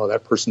know,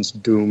 that person's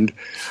doomed,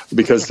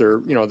 because they're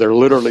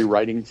literally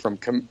writing from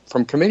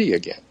committee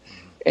again.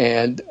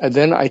 And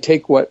then I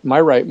take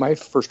my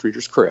first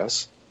reader's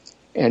Chris,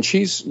 and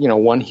she's,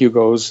 won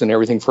Hugos and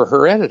everything for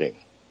her editing.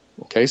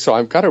 Okay, so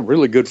I've got a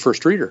really good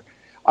first reader.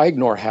 I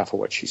ignore half of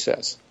what she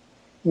says.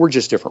 We're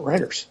just different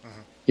writers.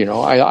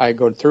 I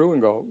go through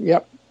and go,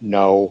 yep.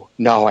 No,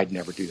 I'd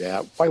never do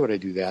that. Why would I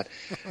do that?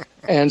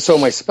 And so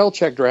my spell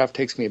check draft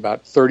takes me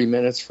about 30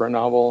 minutes for a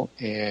novel,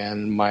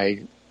 and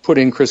my put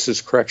in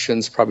Chris's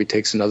corrections probably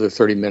takes another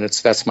 30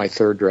 minutes. That's my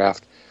third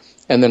draft.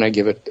 And then I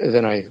give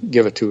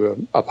it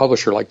to a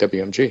publisher like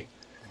WMG.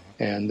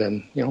 And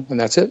then, and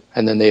that's it.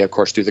 And then they, of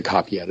course, do the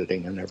copy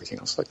editing and everything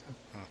else like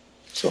that.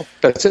 So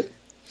that's it.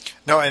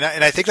 No, and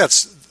I think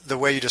that's the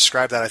way you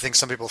describe that. I think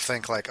some people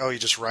think like, you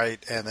just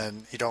write and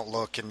then you don't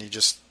look and it's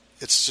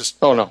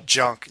just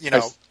junk,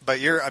 but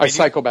I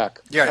cycle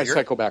back. Yeah, I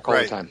cycle back all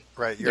the time.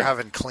 Right. You're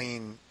having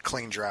clean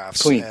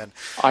drafts. Clean. And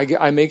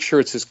I make sure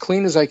it's as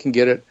clean as I can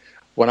get it.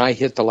 When I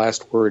hit the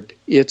last word,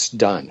 it's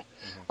done.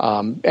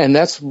 And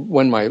that's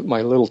when my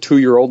little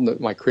 2-year-old,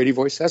 my creative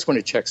voice, that's when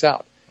it checks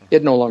out.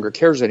 It no longer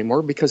cares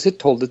anymore because it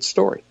told its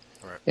story.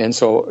 Right. And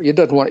so it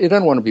doesn't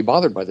want to be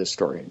bothered by this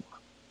story anymore.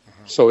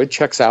 So it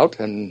checks out,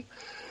 and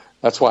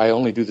that's why I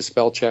only do the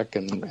spell check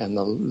and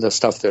the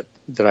stuff that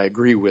I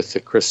agree with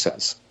that Chris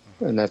says.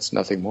 And that's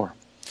nothing more.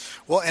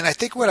 Well, and I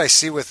think what I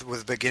see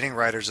with beginning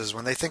writers is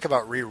when they think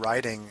about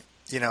rewriting,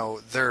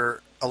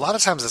 they're a lot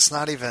of times it's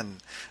not even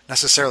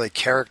necessarily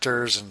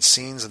characters and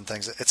scenes and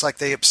things. It's like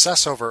they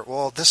obsess over,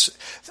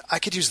 I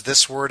could use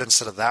this word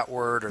instead of that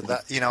word or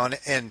that,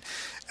 and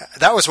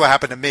that was what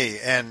happened to me.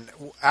 And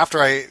after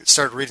I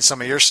started reading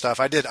some of your stuff,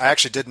 I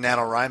actually did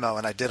NaNoWriMo,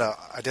 and I did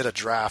a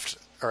draft,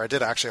 or I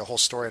did actually a whole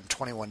story in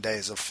 21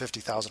 days of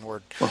 50,000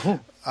 word.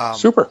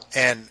 Super.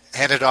 And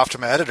handed it off to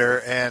my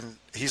editor, and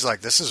he's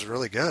like, this is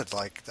really good.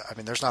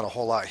 There's not a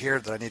whole lot here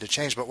that I need to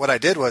change. But what I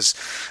did was,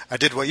 I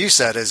did what you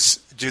said, is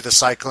do the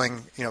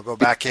cycling, go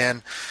back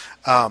in.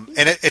 And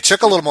it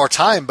took a little more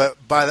time, but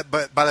by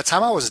the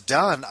time I was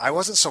done, I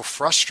wasn't so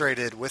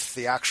frustrated with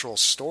the actual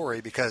story,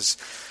 because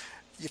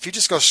if you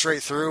just go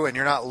straight through and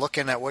you're not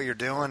looking at what you're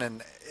doing,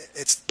 and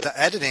it's the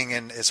editing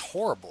and is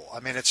horrible.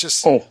 It's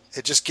just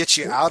it just gets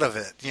you out of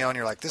it, and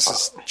you're like, this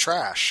is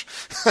trash.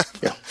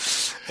 Yeah.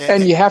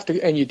 And you have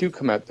to, and you do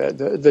come at that.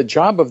 The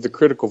job of the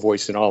critical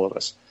voice in all of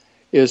us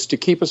is to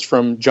keep us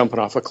from jumping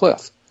off a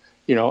cliff.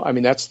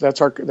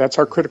 That's our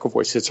critical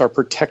voice. It's our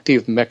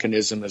protective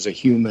mechanism as a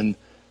human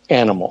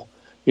animal.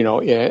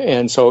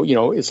 And so,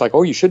 it's like,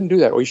 oh, you shouldn't do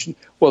that. Or you shouldn't.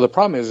 Well, the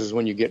problem is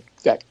when you get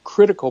that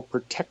critical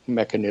protect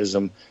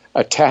mechanism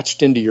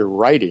attached into your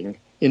writing,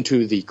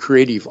 into the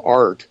creative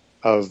art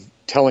of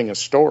telling a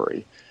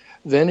story,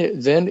 then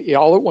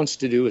all it wants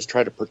to do is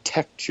try to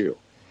protect you.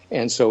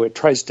 And so it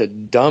tries to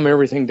dumb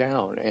everything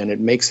down, and it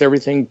makes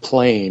everything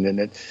plain. And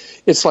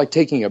it's like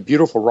taking a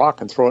beautiful rock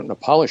and throw it in a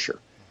polisher.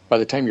 By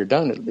the time you're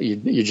done,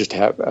 you just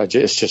have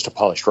it's just a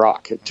polished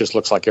rock. It just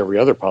looks like every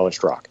other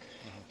polished rock.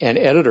 And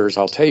editors,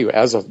 I'll tell you,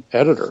 as an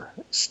editor,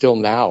 still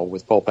now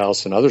with Pulp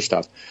House and other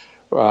stuff,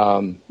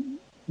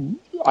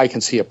 I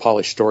can see a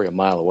polished story a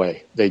mile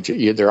away.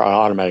 They're an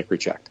automatic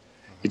reject.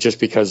 It's just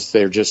because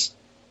they're just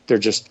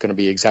going to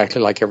be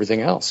exactly like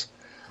everything else.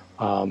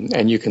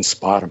 And you can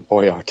spot them.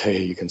 Boy, I'll tell you,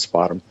 you can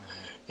spot them.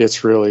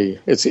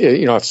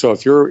 So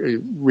if your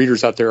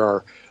readers out there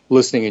are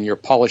listening and you're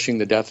polishing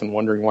to death and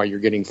wondering why you're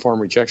getting form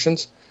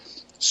rejections,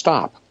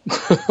 stop.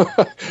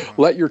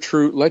 Let your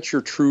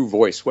true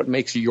voice, what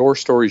makes your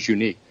stories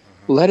unique,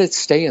 let it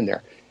stay in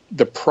there.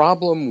 The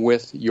problem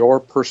with your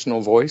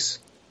personal voice,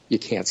 you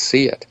can't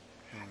see it.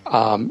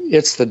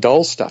 It's the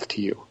dull stuff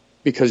to you,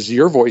 because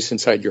your voice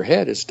inside your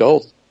head is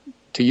dull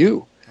to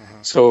you.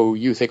 So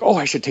you think, oh,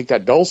 I should take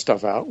that dull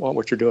stuff out. Well,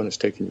 what you're doing is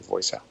taking your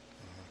voice out.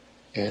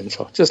 And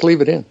so just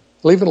leave it in.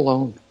 Leave it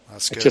alone.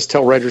 That's good. Just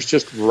tell writers,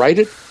 just write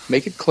it,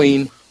 make it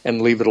clean,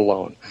 and leave it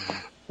alone.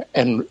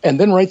 And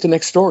then write the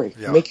next story.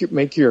 Yeah. Make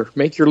your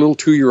little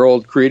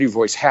 2-year-old creative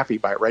voice happy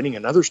by writing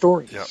another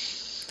story. Yeah.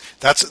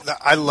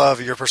 I love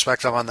your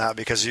perspective on that,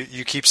 because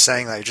you keep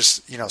saying that. You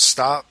just,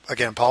 stop,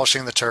 again,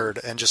 polishing the turd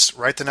and just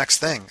write the next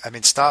thing. I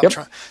mean, stop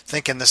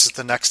thinking this is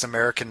the next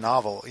American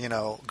novel,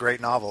 great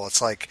novel.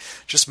 It's like,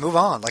 just move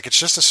on. Like, it's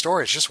just a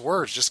story. It's just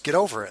words. Just get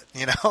over it,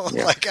 Yeah.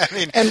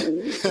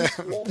 And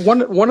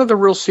one of the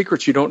real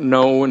secrets you don't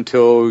know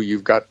until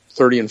you've got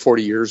 30 and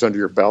 40 years under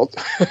your belt,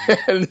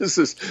 and this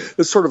is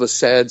sort of a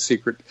sad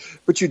secret,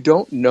 but you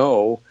don't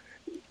know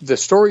the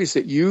stories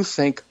that you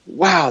think,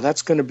 wow,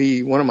 that's going to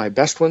be one of my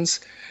best ones,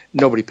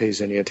 nobody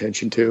pays any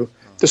attention to.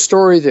 The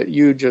story that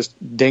you just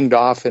dinged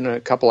off in a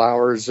couple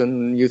hours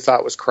and you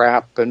thought was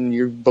crap and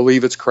you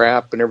believe it's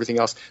crap and everything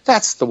else,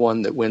 that's the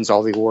one that wins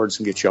all the awards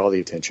and gets you all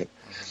the attention.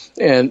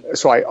 And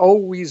so I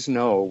always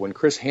know when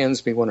Chris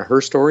hands me one of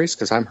her stories,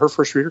 because I'm her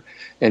first reader,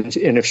 and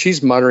if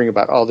she's muttering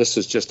about, oh, this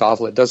is just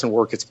awful, it doesn't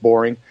work, it's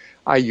boring,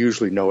 I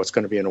usually know it's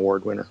going to be an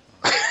award winner.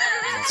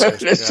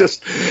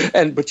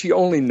 But you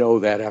only know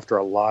that after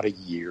a lot of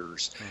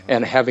years,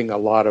 and having a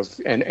lot of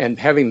and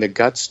having the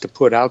guts to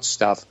put out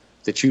stuff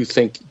that you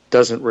think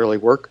doesn't really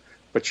work,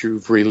 but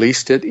you've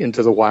released it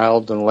into the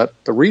wild and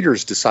let the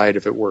readers decide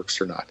if it works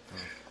or not.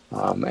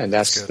 And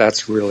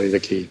that's really the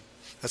key.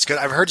 That's good.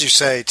 I've heard you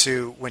say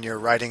too, when you're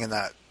writing in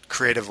that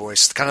creative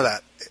voice, kind of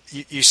that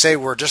you say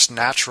we're just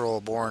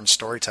natural born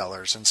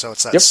storytellers, and so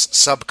it's that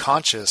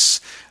subconscious.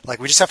 Like,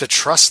 we just have to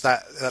trust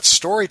that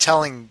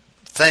storytelling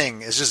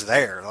thing is just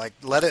there. Like,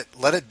 let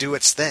it do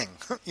its thing.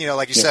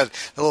 Like you said,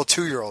 the little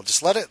 2-year-old,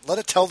 just let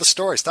it tell the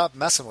story. Stop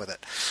messing with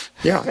it.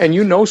 Yeah,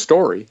 and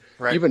story.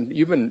 Right.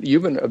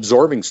 You've been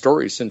absorbing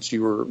stories since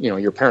you were,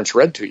 your parents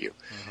read to you.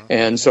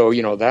 And so,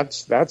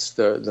 that's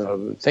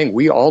the thing.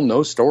 We all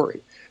know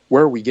story.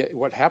 Where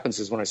what happens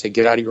is, when I say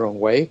get out of your own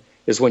way,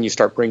 is when you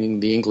start bringing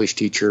the English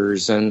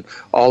teachers and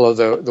all of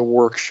the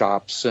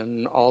workshops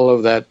and all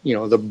of that,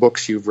 the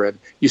books you've read,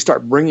 you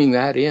start bringing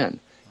that in.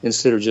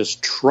 Instead of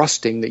just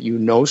trusting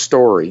that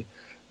story,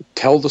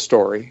 tell the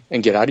story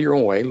and get out of your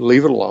own way,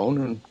 leave it alone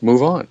and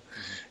move on.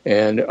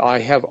 And I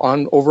have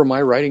over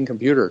my writing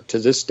computer to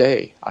this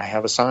day, I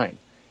have a sign,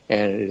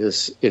 and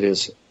it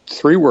is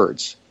 3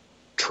 words: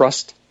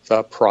 trust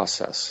the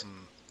process.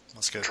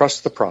 That's good.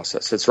 Trust the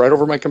process. It's right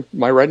over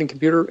my writing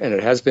computer, and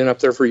it has been up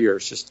there for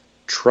years. Just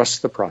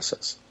trust the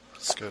process.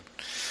 That's good.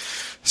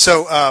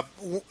 So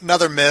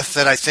another myth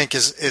that I think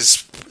is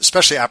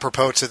especially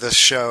apropos to this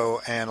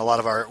show, and a lot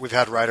of we've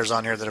had writers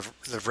on here that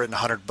have written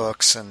 100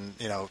 books and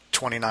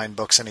 29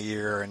 books in a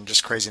year and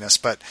just craziness.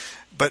 But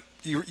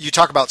you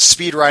talk about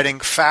speed writing.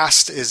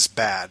 Fast is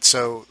bad.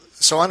 So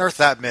unearth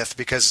that myth,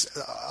 because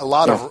a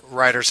lot of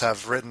writers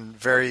have written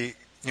very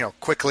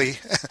quickly,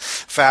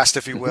 fast,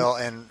 if you will,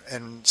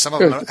 and some of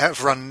them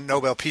have run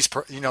Nobel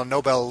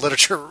Nobel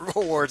Literature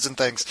Awards and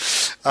things.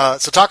 So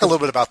talk a little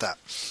bit about that.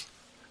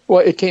 Well,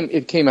 it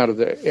came out of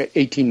the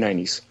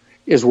 1890s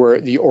is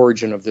where the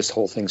origin of this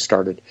whole thing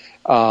started,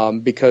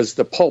 because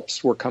the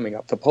pulps were coming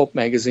up, the pulp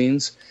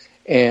magazines,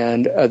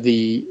 and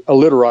the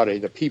illiterati,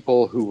 the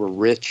people who were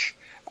rich,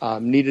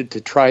 needed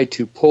to try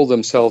to pull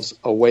themselves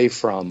away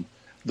from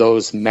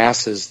those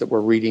masses that were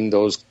reading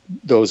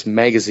those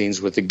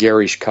magazines with the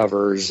garish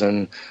covers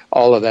and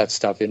all of that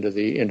stuff into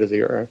the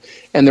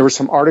and there were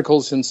some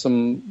articles in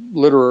some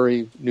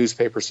literary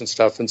newspapers and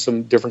stuff and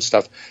some different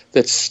stuff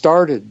that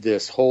started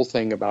this whole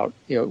thing about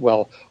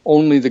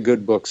only the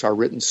good books are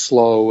written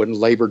slow and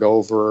labored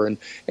over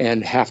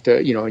and have to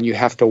and you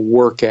have to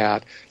work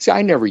at. See,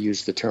 I never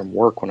use the term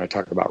work when I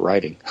talk about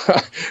writing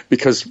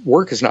because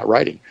work is not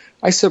writing.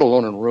 I sit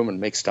alone in a room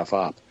and make stuff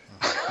up.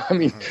 I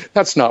mean,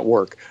 that's not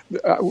work.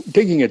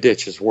 Digging a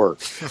ditch is work,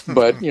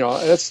 but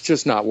that's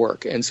just not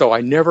work. And so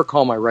I never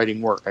call my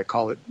writing work. I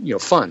call it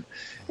fun.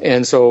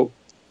 And so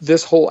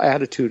this whole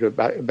attitude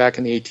about back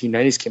in the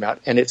 1890s came out,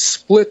 and it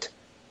split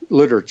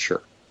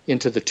literature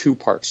into the two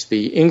parts: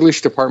 the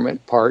English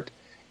department part,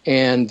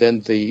 and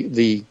then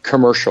the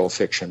commercial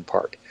fiction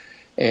part.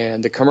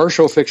 And the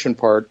commercial fiction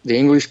part, the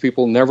English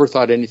people never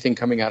thought anything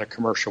coming out of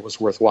commercial was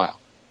worthwhile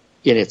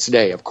in its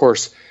day. Of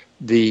course,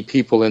 the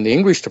people in the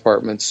English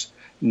departments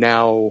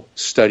now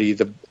study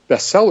the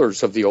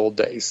bestsellers of the old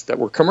days that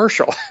were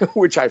commercial,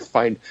 which I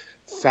find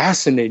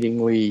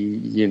fascinatingly,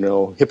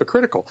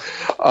 hypocritical.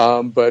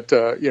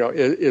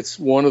 It's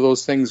one of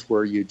those things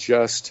where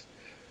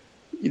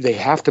they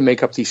have to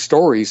make up these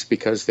stories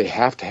because they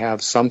have to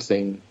have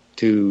something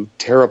to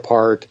tear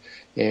apart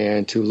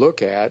and to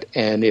look at.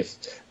 And if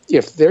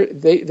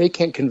they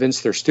can't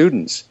convince their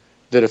students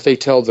that if they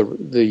tell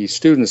the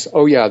students,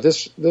 oh yeah,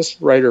 this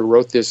writer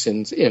wrote this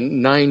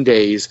in 9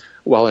 days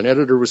while an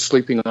editor was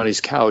sleeping on his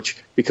couch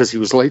because he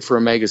was late for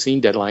a magazine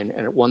deadline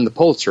and it won the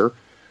Pulitzer,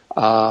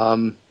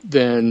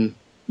 then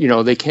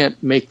they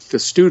can't make the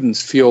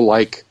students feel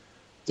like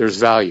there's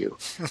value.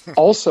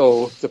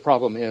 Also, the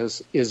problem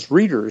is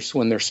readers,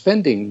 when they're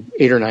spending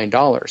 $8 or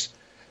 $9,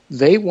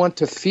 they want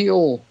to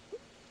feel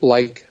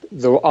like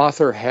the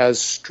author has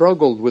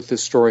struggled with the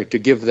story to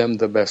give them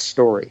the best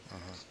story.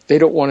 They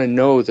don't want to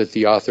know that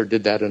the author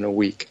did that in a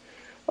week.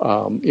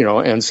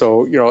 And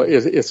so,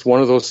 it's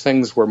one of those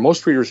things where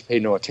most readers pay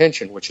no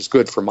attention, which is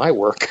good for my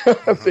work.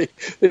 They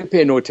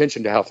pay no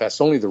attention to how fast.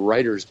 Only the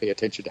writers pay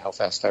attention to how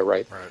fast I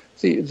write. Right.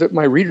 See,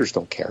 my readers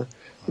don't care.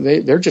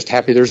 They're just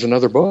happy there's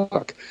another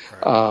book.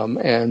 Right.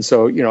 And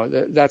so,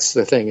 that's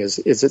the thing is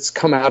it's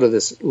come out of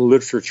this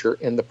literature.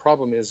 And the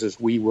problem is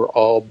we were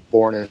all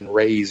born and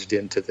raised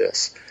into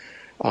this.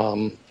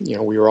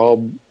 We were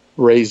all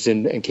raised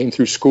in and came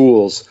through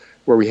schools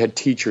where we had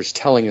teachers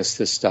telling us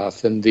this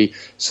stuff, and the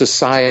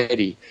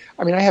society.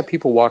 I mean, I have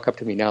people walk up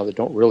to me now that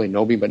don't really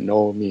know me, but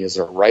know me as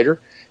a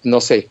writer, and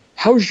they'll say,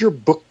 "How's your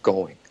book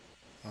going?"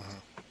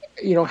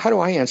 How do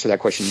I answer that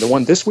question? The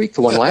one this week,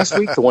 the one last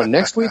week, the one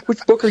next week? Which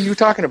book are you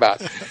talking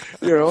about?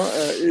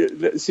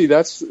 See,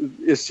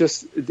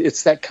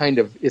 it's that kind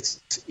of,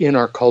 it's in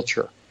our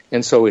culture.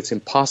 And so it's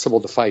impossible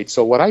to fight.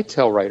 So what I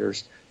tell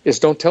writers is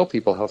don't tell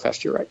people how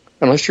fast you write.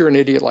 Unless you're an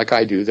idiot like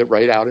I do that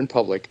write out in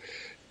public,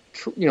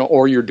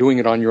 or you're doing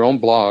it on your own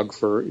blog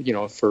for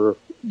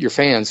your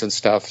fans and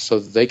stuff so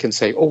that they can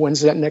say, oh,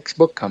 when's that next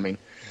book coming?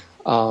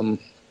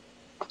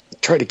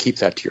 Try to keep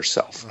that to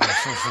yourself.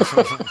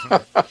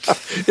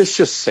 It's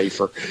just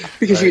safer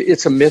because right.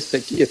 It's a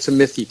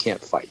myth you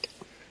can't fight.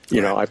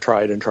 I've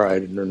tried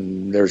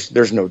and there's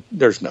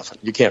nothing.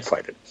 You can't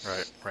fight it.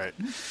 Right.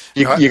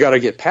 You got to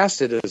get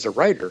past it as a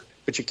writer,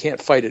 but you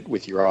can't fight it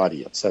with your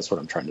audience. That's what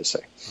I'm trying to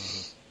say.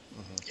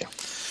 Yeah.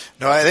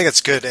 No, I think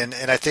it's good, and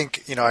I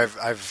think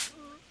I've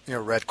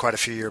read quite a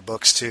few of your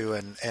books too,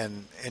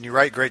 and you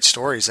write great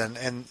stories, and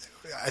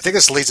I think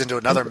this leads into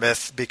another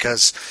myth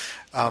because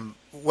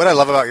what I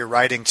love about your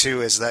writing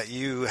too is that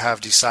you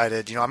have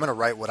decided, I'm going to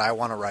write what I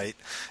want to write,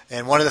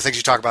 and one of the things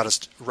you talk about is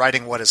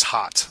writing what is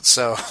hot.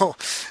 So,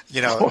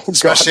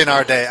 especially in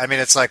our day, I mean,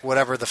 it's like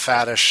whatever the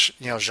faddish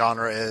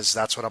genre is,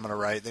 that's what I'm going to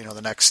write.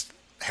 The next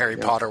Harry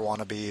Potter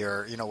wannabe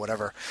or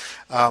whatever.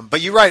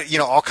 But you write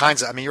all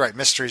kinds of. I mean, you write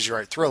mysteries, you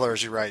write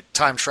thrillers, you write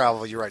time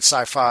travel, you write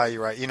sci-fi,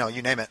 you write you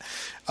name it.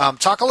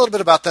 Talk a little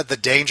bit about that. The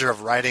danger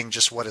of writing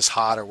just what is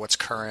hot or what's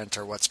current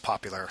or what's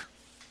popular.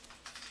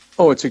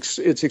 Oh, it's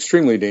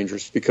extremely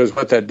dangerous because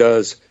what that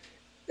does,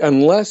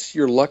 unless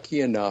you're lucky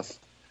enough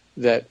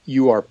that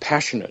you are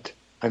passionate,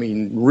 I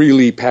mean,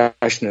 really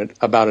passionate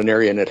about an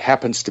area and it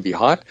happens to be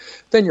hot,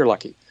 then you're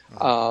lucky.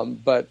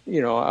 But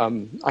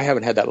I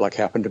haven't had that luck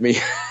happen to me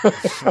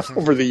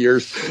over the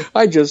years.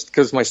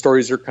 Because my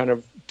stories are kind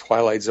of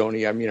Twilight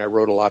Zone-y. I mean, I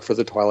wrote a lot for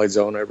the Twilight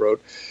Zone. I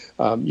wrote,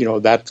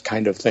 that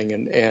kind of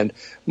thing. And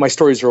my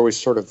stories are always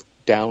sort of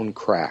down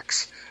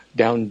cracks,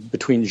 down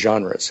between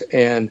genres.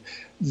 And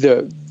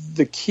the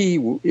key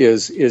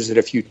is that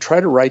if you try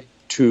to write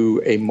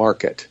to a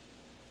market,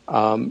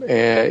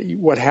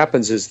 what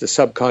happens is the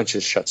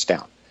subconscious shuts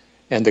down.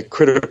 And the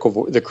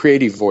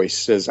creative voice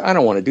says, I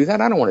don't want to do that.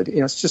 I don't want to do,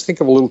 just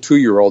think of a little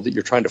 2-year-old that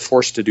you're trying to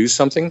force to do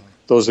something.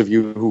 Those of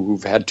you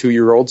who've had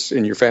 2-year-olds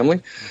in your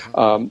family,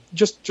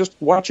 just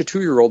watch a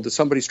 2-year-old that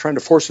somebody's trying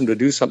to force them to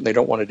do something they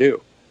don't want to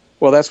do.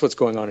 Well, that's what's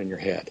going on in your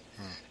head.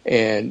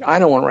 And I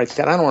don't want to write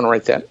that. I don't want to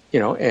write that,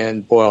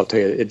 and boy, I'll tell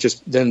you, it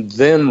just,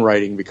 then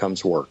writing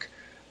becomes work.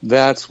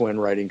 That's when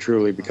writing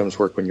truly becomes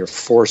work, when you're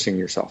forcing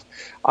yourself.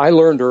 I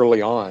learned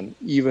early on,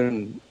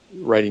 even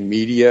writing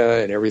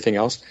media and everything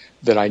else,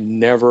 that I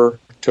never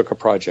took a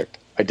project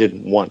I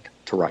didn't want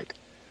to write,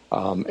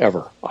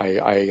 ever.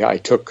 I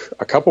took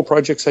a couple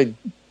projects I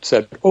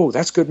said, oh,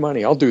 that's good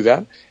money, I'll do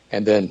that.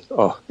 And then,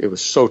 it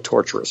was so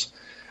torturous.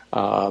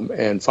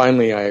 And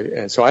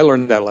finally, so I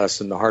learned that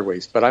lesson the hard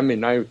way. But I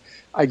mean,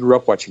 I grew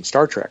up watching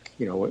Star Trek,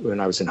 when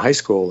I was in high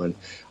school, and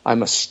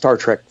I'm a Star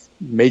Trek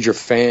major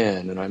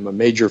fan, and I'm a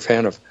major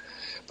fan of.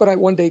 But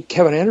one day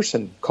Kevin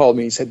Anderson called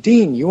me. He said,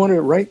 Dean, you want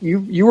to write,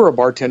 you were a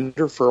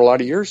bartender for a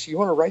lot of years. You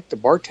want to write the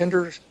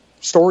bartender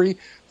story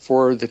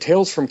for the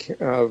Tales from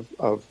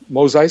of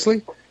Mos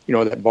Eisley,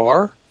 that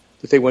bar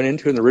that they went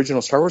into in the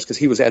original Star Wars, because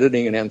he was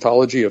editing an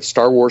anthology of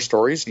Star Wars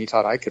stories, and he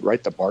thought I could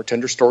write the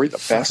bartender story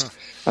the best.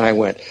 And I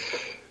went,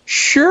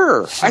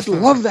 sure, I'd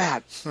love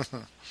that.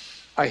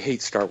 I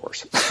hate Star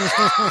Wars.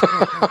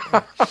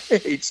 I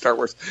hate Star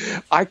Wars.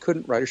 I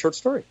couldn't write a short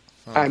story.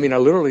 I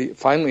mean,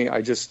 finally,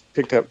 I just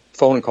picked up the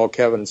phone and called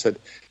Kevin and said,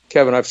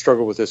 Kevin, I've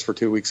struggled with this for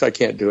 2 weeks. I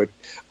can't do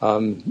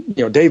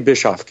it. Dave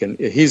Bischoff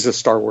he's a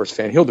Star Wars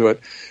fan. He'll do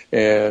it.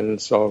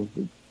 And so,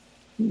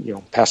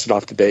 passed it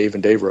off to Dave,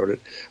 and Dave wrote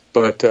it.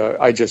 But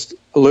I just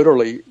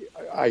literally,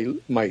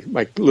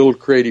 my little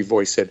creative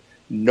voice said,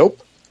 nope,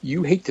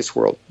 you hate this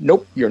world.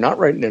 Nope, you're not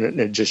writing in it. And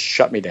it just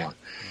shut me down.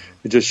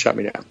 It just shut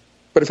me down.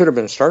 But if it had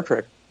been a Star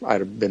Trek,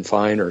 I'd have been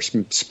fine, or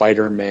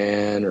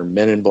Spider-Man, or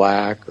Men in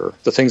Black, or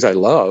the things I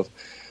love.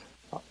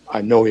 I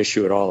have no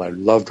issue at all. I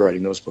loved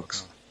writing those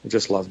books. I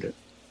just loved it.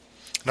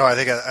 No, I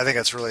think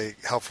that's really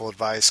helpful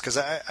advice, because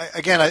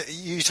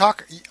you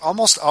talk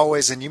almost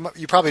always, and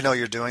you probably know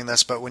you're doing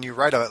this, but when you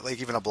write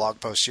even a blog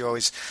post, you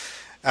always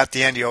at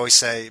the end you always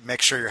say,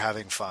 make sure you're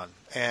having fun.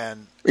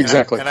 And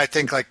exactly. And I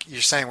think, like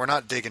you're saying, we're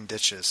not digging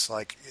ditches.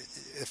 Like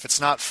if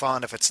it's not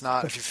fun, if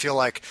you feel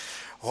like,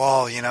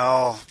 well,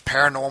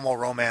 paranormal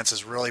romance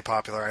is really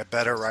popular, I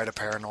better write a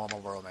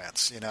paranormal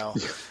romance,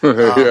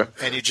 Yeah.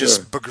 And you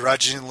just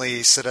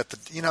begrudgingly sit at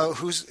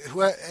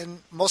the,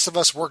 and most of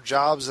us work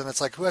jobs, and it's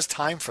like, who has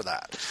time for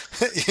that?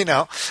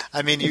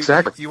 I mean,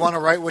 exactly. You want to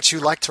write what you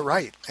like to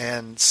write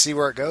and see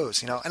where it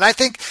goes, and I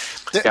think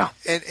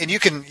and you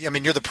can, I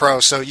mean, you're the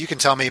pro, so you can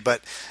tell me,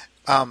 but,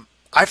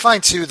 I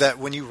find too that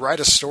when you write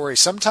a story,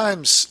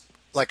 sometimes,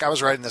 like I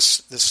was writing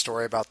this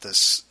story about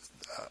this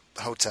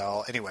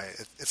hotel. Anyway,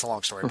 it's a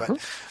long story,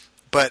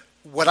 but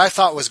what I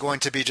thought was going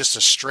to be just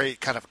a straight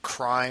kind of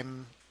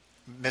crime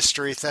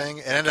mystery thing,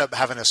 it ended up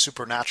having a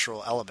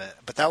supernatural element.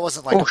 But that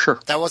wasn't like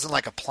that wasn't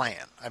like a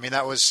plan. I mean,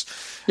 that was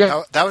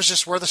that was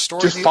just where the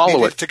story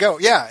needed to go.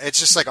 Yeah, it's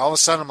just like all of a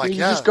sudden I'm like,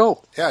 just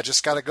go. Yeah, I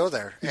just got to go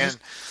there,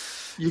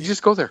 you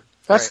just go there.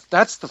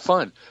 That's the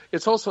fun.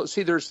 It's also,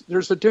 see, there's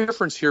a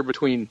difference here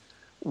between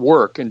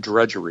work and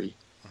drudgery,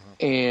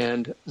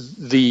 and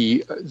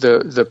the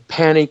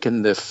panic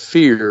and the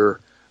fear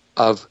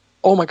of,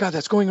 oh my God,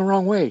 that's going the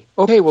wrong way.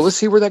 Okay, well, let's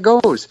see where that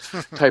goes,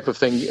 type of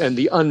thing, and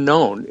the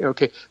unknown.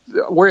 Okay,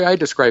 the way I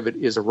describe it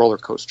is a roller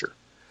coaster.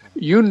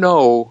 You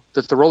know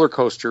that the roller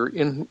coaster,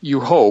 you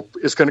hope,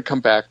 is going to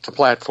come back to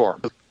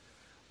platform.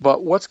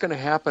 But what's going to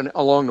happen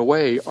along the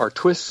way are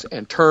twists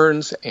and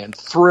turns and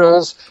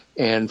thrills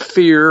and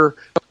fear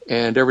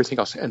and everything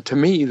else. And to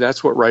me,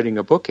 that's what writing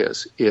a book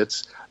is.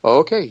 It's,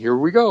 okay, here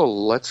we go.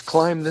 Let's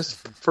climb this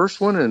first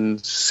one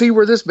and see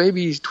where this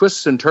baby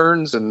twists and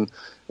turns and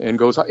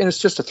goes on. And it's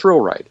just a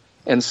thrill ride.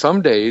 And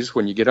some days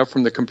when you get up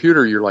from the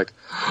computer, you're like,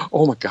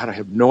 oh my God, I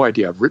have no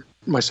idea. I've written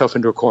myself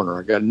into a corner.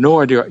 I got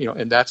no idea.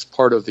 And that's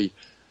part of the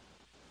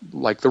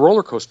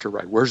roller coaster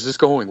ride. Where's this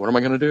going? What am I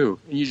going to do?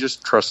 And you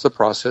just trust the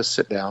process,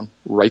 sit down,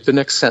 write the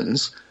next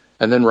sentence,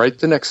 and then write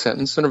the next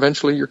sentence. And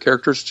eventually your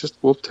characters just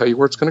will tell you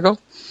where it's going to go.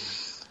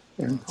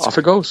 And off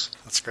it goes.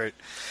 That's great.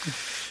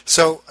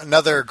 So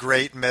another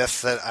great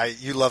myth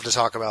that you love to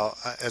talk about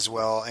as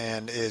well,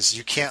 and is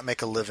you can't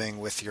make a living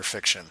with your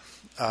fiction.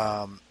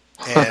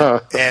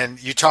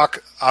 And you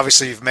talk,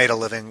 obviously you've made a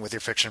living with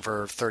your fiction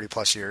for 30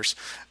 plus years.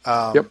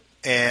 Yep.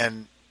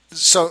 And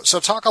so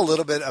talk a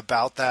little bit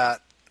about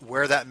that,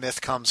 where that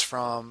myth comes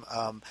from.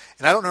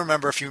 And I don't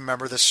remember if you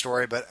remember this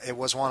story, but it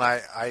was one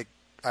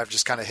I've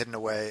just kind of hidden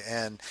away.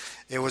 And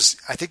it was,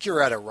 I think you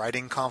were at a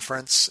writing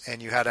conference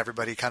and you had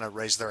everybody kind of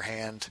raise their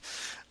hand.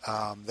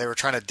 They were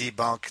trying to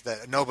debunk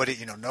that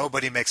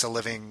nobody makes a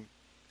living,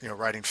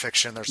 writing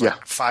fiction. There's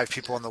like 5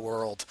 people in the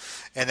world.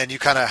 And then you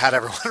kind of had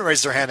everyone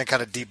raise their hand and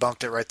kind of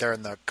debunked it right there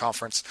in the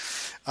conference.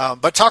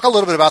 But talk a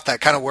little bit about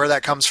that, kind of where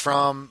that comes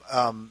from.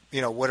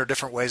 What are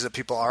different ways that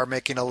people are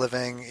making a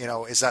living?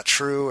 Is that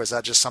true? Is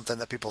that just something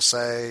that people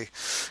say?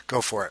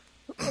 Go for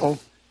it.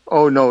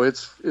 Oh no,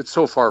 it's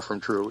so far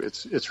from true.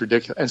 It's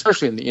ridiculous, and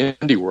especially in the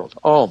indie world.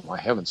 Oh my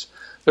heavens,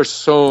 there's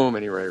so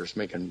many writers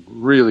making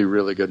really,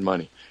 really good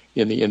money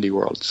in the indie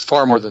world. It's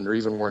far more than there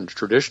even were in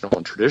traditional.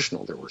 In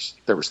traditional, there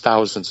was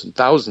thousands and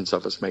thousands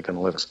of us making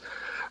a living.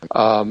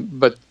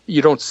 But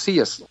you don't see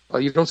us.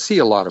 You don't see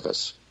a lot of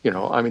us.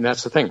 I mean,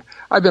 that's the thing.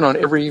 I've been on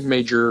every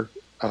major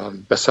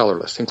bestseller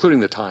list, including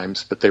the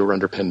Times, but they were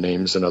under pen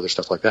names and other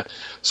stuff like that.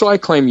 So I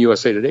claim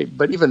USA Today.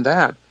 But even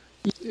that,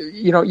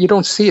 you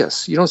don't see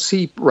us. You don't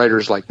see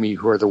writers like me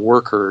who are the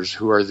workers,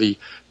 who are the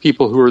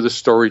people who are the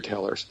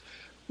storytellers.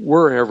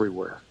 We're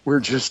everywhere. We're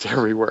just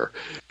everywhere.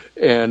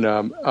 And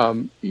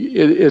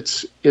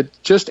it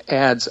just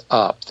adds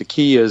up. The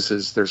key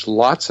is there's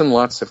lots and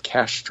lots of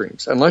cash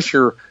streams. Unless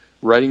you're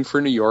writing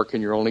for New York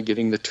and you're only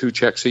getting the 2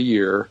 checks a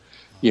year,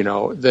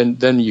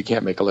 then you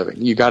can't make a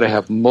living. You got to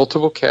have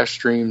multiple cash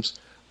streams,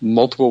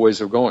 multiple ways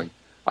of going.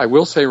 I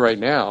will say right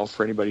now,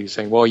 for anybody who's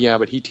saying, well, yeah,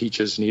 but he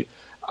teaches, and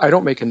I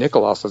don't make a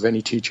nickel off of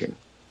any teaching.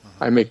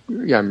 I make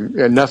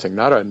nothing,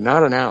 not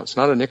an ounce,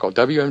 not a nickel.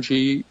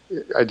 WMG,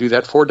 I do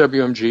that for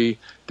WMG.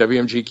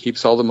 WMG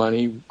keeps all the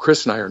money.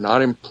 Chris and I are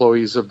not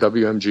employees of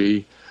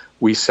WMG.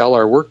 We sell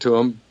our work to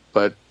them,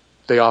 but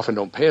they often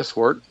don't pay us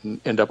for it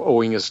and end up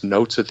owing us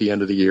notes at the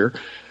end of the year.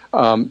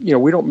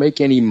 We don't make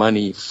any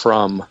money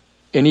from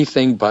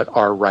anything but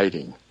our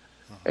writing,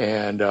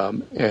 and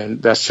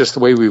that's just the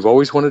way we've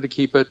always wanted to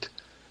keep it.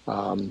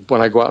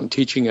 When I go out and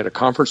teaching at a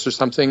conference or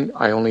something,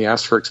 I only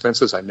ask for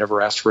expenses. I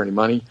never ask for any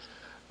money.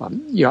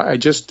 I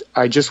just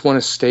want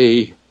to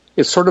stay.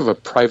 It's sort of a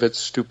private,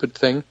 stupid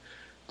thing,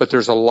 but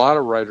there's a lot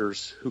of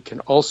writers who can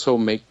also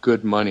make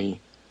good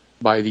money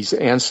by these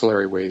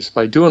ancillary ways,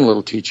 by doing a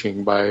little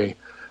teaching, by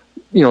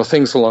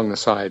things along the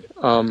side.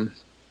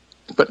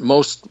 But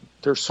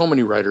there's so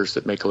many writers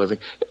that make a living.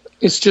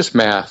 It's just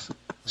math.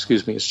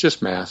 It's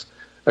just math.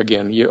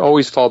 Again, you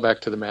always fall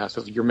back to the math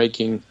of you're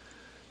making,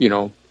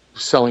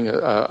 selling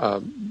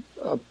a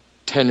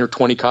 10 or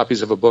 20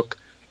 copies of a book,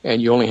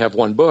 and you only have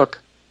one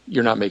book,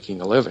 you're not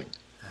making a living.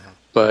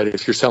 But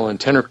if you're selling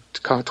 10 or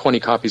 20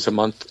 copies a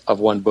month of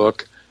one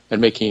book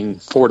and making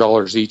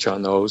 $4 each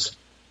on those,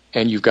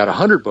 and you've got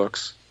 100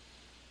 books,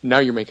 now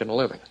you're making a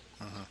living.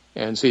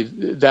 And see,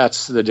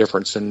 that's the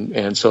difference.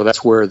 And so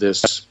that's where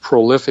this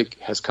prolific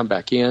has come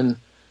back in.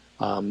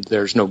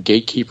 There's no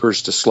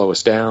gatekeepers to slow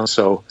us down.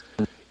 So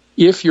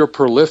if you're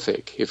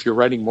prolific, if you're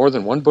writing more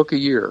than one book a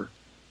year,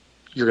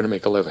 you're going to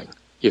make a living.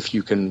 If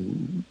you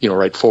can,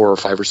 write 4 or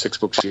 5 or 6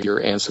 books a year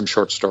and some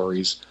short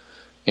stories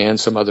and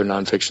some other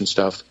nonfiction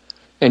stuff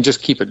and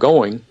just keep it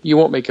going, you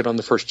won't make it on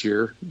the first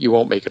year. You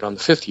won't make it on the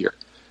 5th year.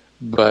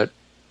 But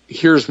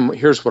here's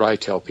what I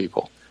tell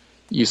people.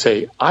 You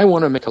say, I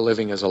want to make a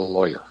living as a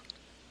lawyer.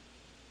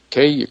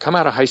 Okay, you come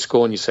out of high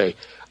school and you say,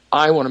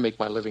 I want to make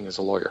my living as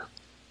a lawyer.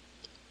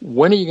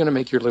 When are you going to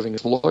make your living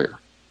as a lawyer?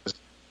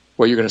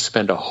 Well, you're going to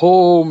spend a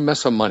whole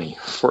mess of money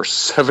for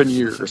 7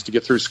 years to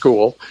get through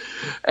school.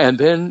 And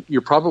then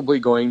you're probably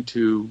going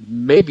to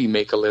maybe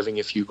make a living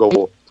if you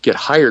go get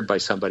hired by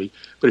somebody.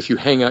 But if you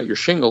hang out your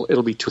shingle,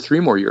 it'll be 2 or 3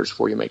 more years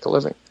before you make a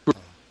living.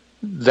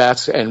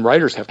 And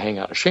writers have to hang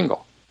out a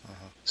shingle.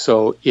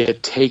 So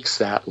it takes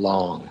that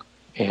long.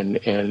 And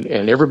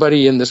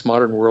everybody in this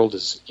modern world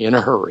is in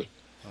a hurry.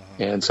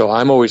 And so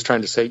I'm always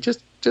trying to say,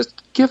 just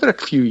give it a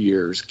few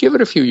years.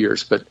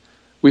 But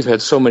we've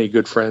had so many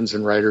good friends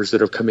and writers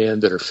that have come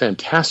in that are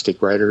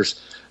fantastic writers.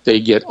 They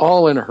get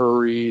all in a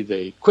hurry.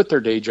 They quit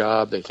their day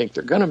job. They think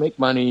they're going to make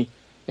money,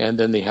 and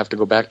then they have to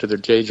go back to their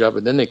day job,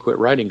 and then they quit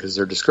writing because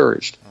they're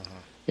discouraged.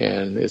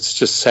 And it's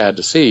just sad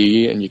to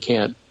see, and you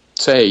can't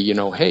say,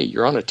 hey,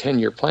 you're on a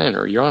 10-year plan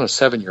or you're on a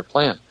 7-year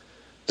plan.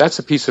 That's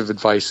a piece of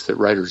advice that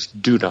writers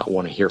do not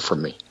want to hear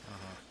from me.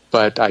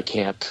 But I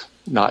can't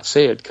not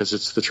say it because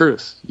it's the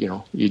truth.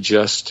 You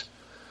just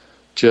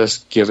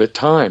give it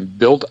time.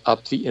 Build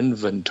up the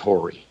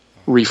inventory.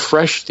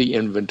 Refresh the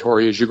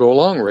inventory as you go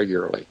along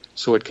regularly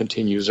so it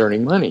continues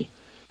earning money.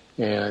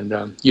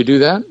 And you do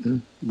that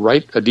and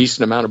write a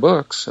decent amount of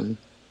books and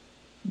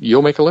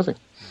you'll make a living.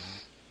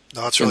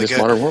 No, that's really in this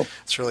good. modern world.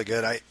 It's really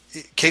good.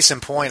 Case in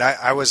point,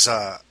 I was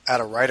at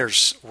a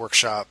writer's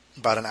workshop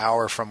about an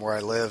hour from where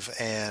I live,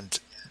 and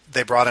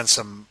they brought in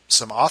some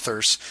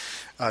authors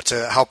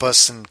to help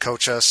us and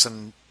coach us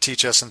and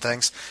teach us and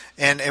things.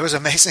 And it was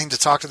amazing to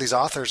talk to these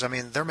authors. I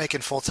mean, they're making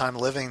full-time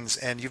livings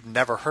and you've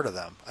never heard of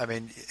them. I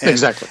mean,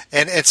 exactly.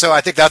 And so I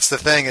think that's the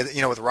thing,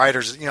 with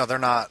writers, they're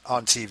not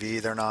on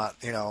TV. They're not,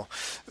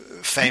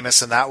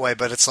 famous in that way,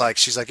 but it's like,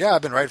 she's like, yeah,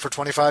 I've been writing for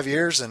 25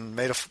 years and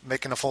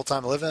making a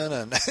full-time living.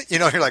 And,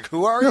 you're like,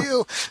 who are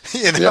you?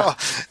 Yeah.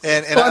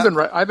 And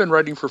I've been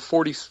writing for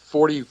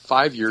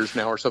 45 years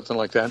now or something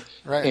like that.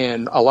 Right.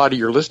 And a lot of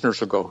your listeners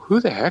will go, who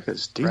the heck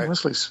is Dean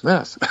Wesley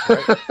Smith?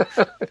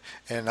 Right.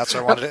 And that's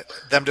what I wanted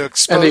them to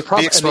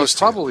be exposed to.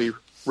 Probably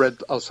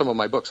read some of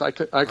my books. I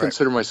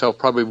consider myself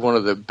probably one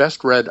of the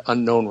best read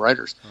unknown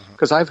writers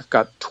because I've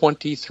got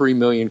 23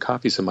 million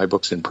copies of my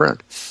books in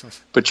print.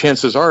 But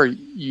chances are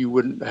you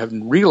wouldn't have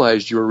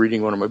realized you were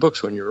reading one of my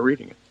books when you were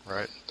reading it.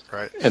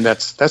 Right. And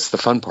that's the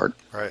fun part.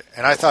 Right.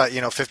 And I thought,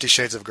 50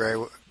 Shades of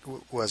Grey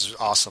was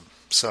awesome.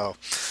 So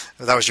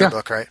that was your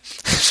book, right?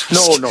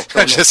 No.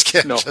 Just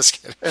kidding. No.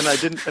 Just kidding. And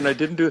I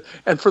didn't do.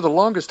 And for the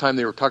longest time,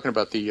 they were talking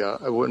about the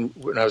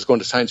when I was going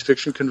to science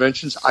fiction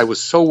conventions. I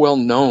was so well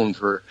known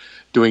for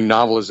doing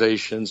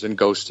novelizations and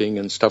ghosting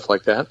and stuff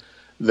like that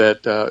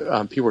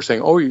people were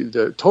saying, "Oh,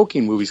 the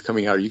Tolkien movie's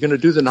coming out. Are you going to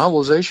do the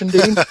novelization,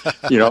 Dean?"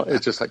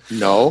 It's just like,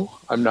 no,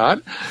 I'm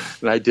not,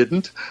 and I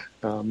didn't.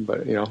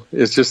 But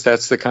it's just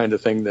that's the kind of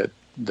thing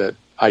that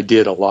I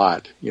did a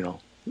lot.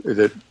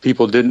 That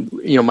people didn't,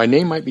 my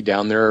name might be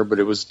down there, but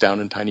it was down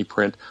in tiny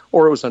print,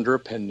 or it was under a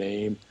pen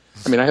name.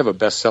 I mean, I have a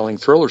best-selling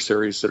thriller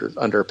series that are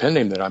under a pen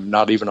name that I'm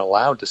not even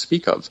allowed to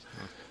speak of.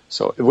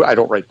 So I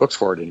don't write books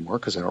for it anymore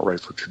because I don't write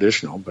for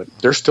traditional, but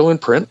they're still in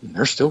print and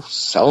they're still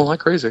selling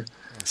like crazy.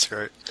 That's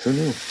great.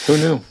 Who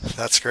knew?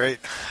 That's great.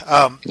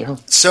 Yeah.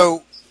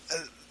 So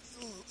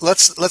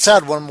let's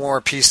add one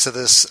more piece to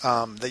this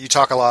that you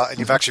talk a lot, and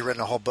you've actually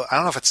written a whole book. I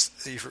don't know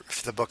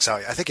if the book's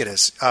out. I think it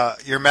is.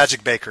 Your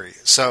Magic Bakery.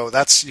 So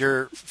that's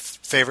your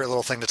favorite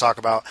little thing to talk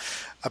about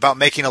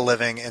making a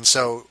living. And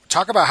so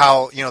talk about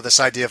how, this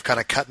idea of kind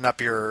of cutting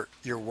up your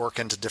work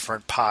into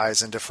different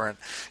pies and different,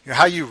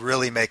 how you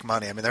really make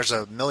money. I mean, there's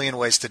a million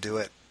ways to do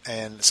it.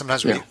 And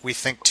sometimes we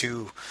think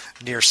too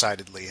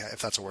nearsightedly,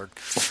 if that's a word.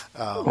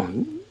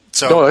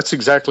 No, that's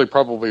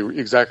probably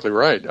exactly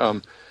right.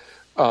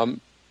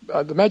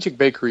 The Magic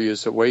Bakery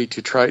is a way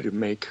to try to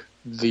make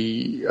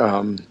the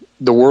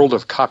world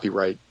of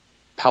copyright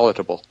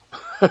palatable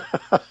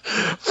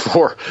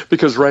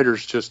because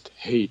writers just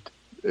hate.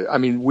 I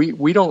mean,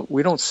 we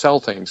don't sell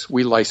things;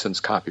 we license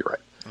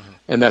copyright,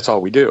 and that's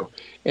all we do.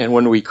 And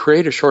when we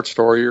create a short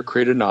story or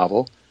create a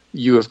novel,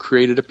 you have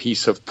created a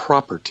piece of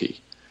property,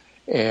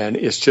 and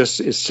it's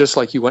just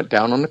like you went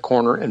down on the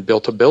corner and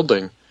built a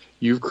building.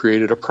 You've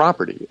created a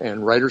property,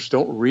 and writers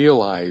don't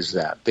realize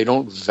that. They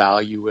don't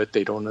value it.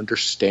 They don't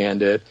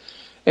understand it.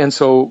 And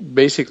so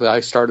basically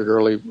I started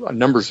early,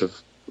 numbers of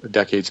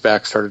decades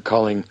back, started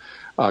calling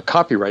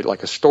copyright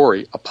like a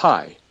story, a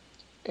pie.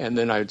 And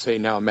then I'd say,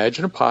 now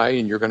imagine a pie,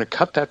 and you're going to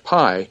cut that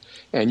pie,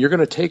 and you're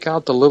going to take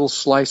out the little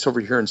slice over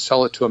here and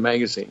sell it to a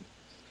magazine.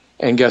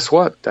 And guess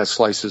what? That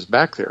slice is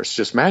back there. It's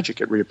just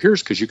magic. It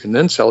reappears because you can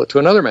then sell it to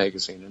another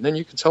magazine, and then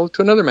you can sell it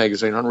to another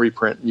magazine on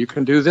reprint, and you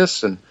can do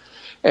this, and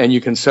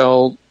you can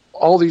sell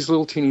all these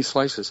little teeny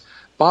slices.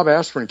 Bob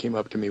Aspirin came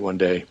up to me one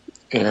day,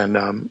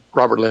 and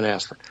Robert Lynn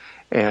Aspirin,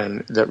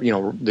 and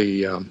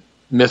the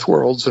Myth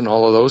Worlds and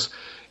all of those.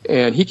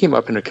 And he came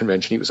up in a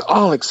convention. He was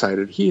all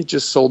excited. He had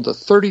just sold the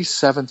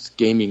 37th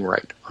gaming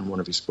right on one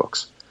of his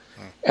books.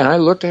 And I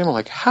looked at him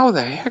like, how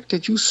the heck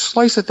did you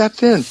slice it that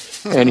thin?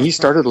 And he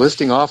started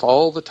listing off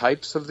all the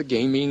types of the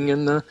gaming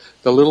and the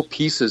little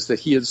pieces that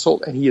he had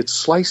sold. And he had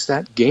sliced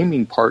that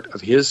gaming part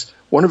of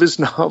one of his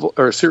novel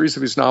or a series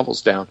of his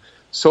novels down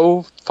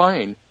so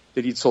fine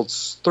that he'd sold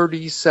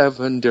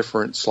 37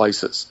 different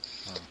slices.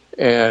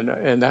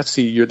 And that's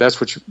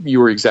what you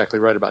were exactly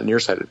right about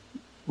nearsighted.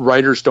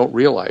 Writers don't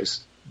realize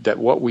that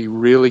what we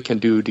really can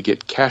do to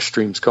get cash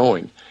streams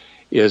going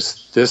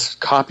is this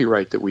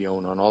copyright that we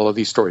own on all of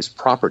these stories,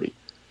 property,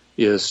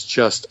 is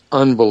just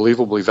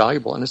unbelievably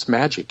valuable, and it's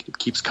magic. It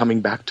keeps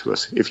coming back to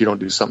us if you don't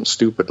do something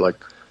stupid like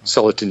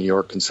sell it to New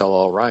York and sell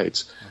all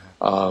rights.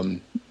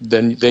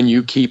 Then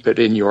you keep it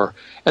in your...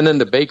 And then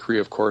the bakery,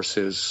 of course,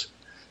 is...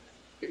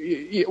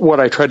 What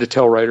I try to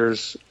tell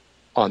writers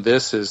on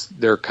this is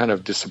they're kind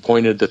of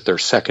disappointed that their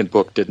second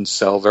book didn't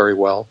sell very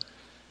well.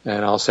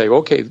 And I'll say,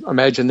 okay,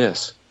 imagine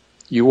this.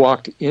 You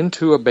walked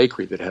into a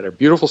bakery that had a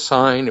beautiful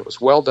sign. It was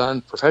well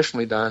done,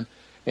 professionally done.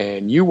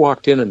 And you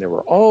walked in and there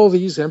were all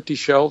these empty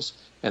shelves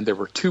and there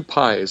were 2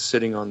 pies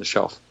sitting on the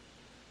shelf.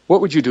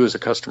 What would you do as a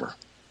customer?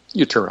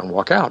 You turn around and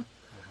walk out.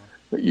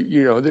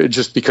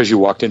 Just because you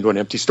walked into an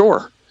empty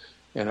store.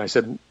 And I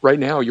said, right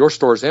now, your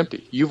store is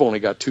empty. You've only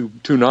got two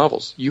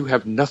novels. You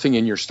have nothing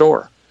in your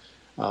store.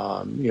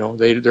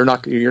 You're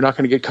not going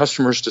to get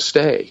customers to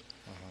stay.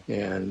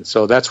 And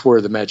so that's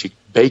where the Magic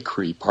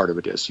Bakery part of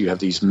it is. You have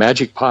these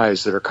magic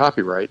pies that are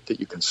copyright that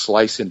you can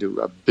slice into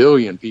a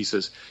billion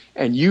pieces,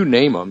 and you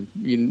name them.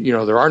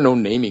 There are no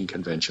naming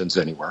conventions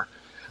anywhere.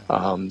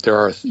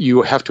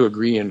 You have to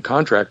agree in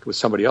contract with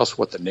somebody else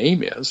what the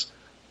name is,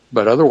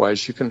 but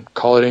otherwise you can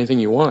call it anything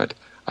you want.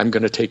 I'm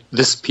going to take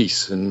this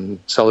piece and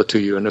sell it to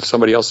you. And if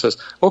somebody else says,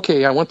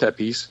 okay, I want that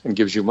piece, and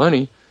gives you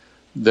money,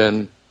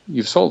 then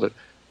you've sold it.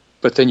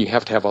 But then you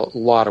have to have a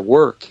lot of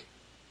work,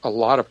 a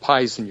lot of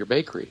pies in your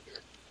bakery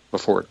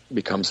before it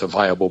becomes a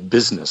viable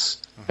business.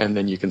 And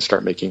then you can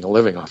start making a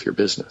living off your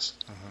business.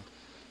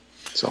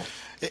 So,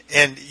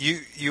 and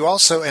you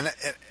also, and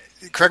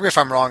correct me if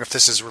I'm wrong, if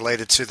this is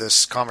related to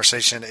this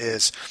conversation,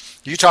 is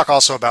you talk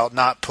also about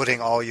not putting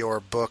all your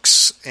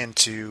books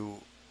into,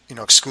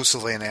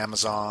 exclusively in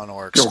Amazon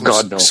or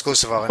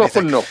exclusive of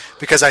anything. No.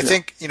 Because I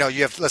think, you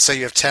have, let's say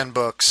you have 10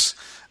 books,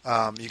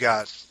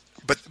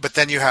 but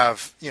then you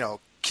have, you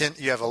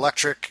have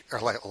electronic,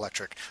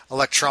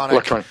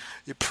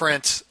 you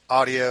print,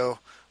 audio,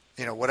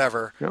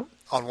 whatever,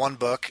 on one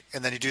book,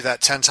 and then you do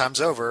that 10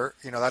 times over.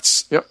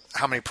 That's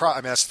how many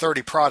that's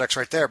 30 products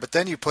right there. But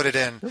then you put it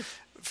in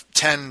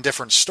 10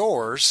 different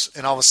stores,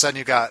 and all of a sudden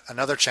you got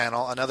another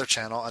channel.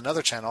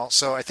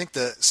 So I think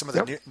some of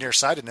the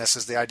nearsightedness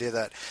is the idea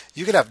that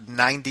you could have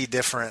 90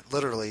 different,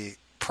 literally,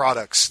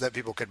 products that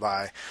people could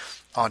buy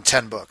on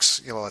 10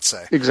 books, let's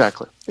say.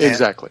 Exactly.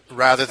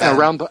 Rather than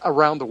around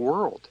the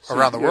world.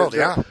 Around the world,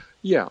 yeah.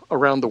 Yeah,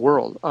 around the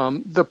world.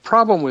 The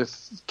problem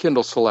with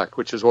Kindle Select,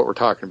 which is what we're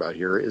talking about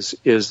here, is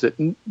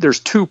that there's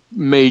 2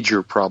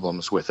 major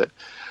problems with it.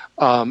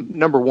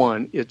 Number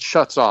one, it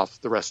shuts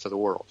off the rest of the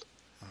world.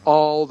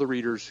 All the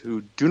readers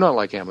who do not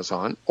like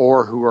Amazon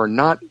or who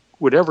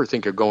would ever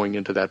think of going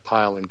into that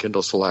pile in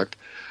Kindle Select,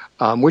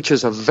 which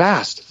is a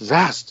vast,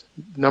 vast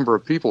number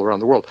of people around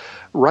the world.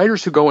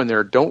 Writers who go in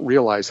there don't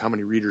realize how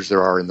many readers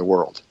there are in the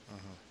world.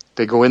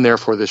 They go in there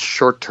for this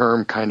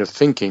short-term kind of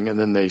thinking, and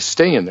then they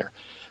stay in there.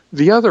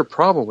 The other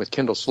problem with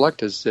Kindle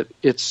Select is that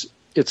it's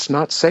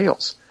not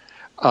sales.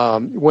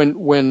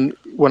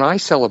 When I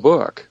sell a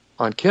book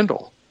on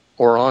Kindle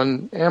or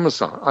on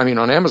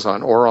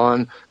Amazon or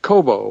on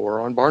Kobo or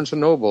on Barnes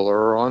and Noble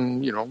or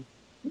on,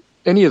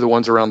 any of the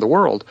ones around the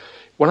world,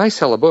 when I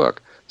sell a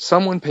book,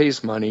 someone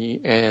pays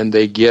money and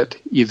they get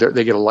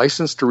a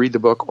license to read the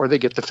book or they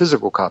get the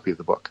physical copy of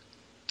the book.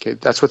 Okay,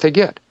 that's what they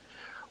get.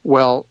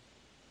 Well,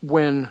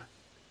 when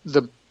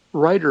the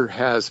writer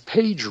has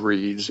page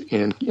reads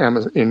in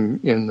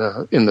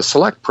the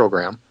Select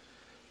program,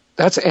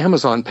 that's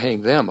Amazon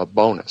paying them a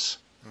bonus.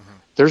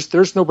 Mm-hmm.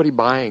 There's nobody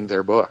buying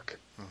their book,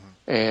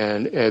 mm-hmm.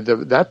 and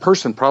that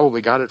person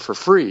probably got it for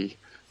free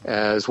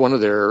as one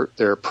of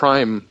their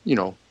Prime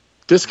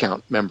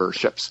discount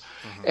memberships,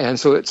 mm-hmm. and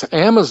so it's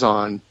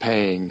Amazon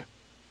paying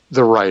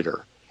the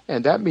writer,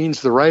 and that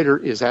means the writer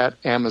is at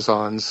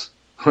Amazon's.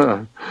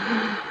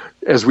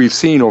 As we've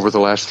seen over the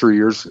last 3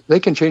 years, they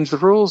can change the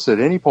rules at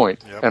any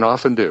point, yep. and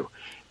often do.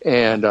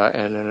 And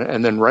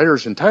then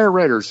entire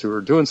writers who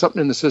are doing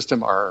something in the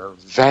system are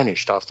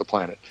vanished off the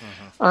planet.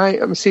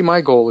 Mm-hmm.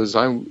 My goal is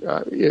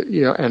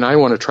and I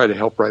want to try to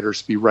help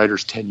writers be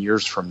writers 10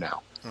 years from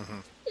now. Mm-hmm.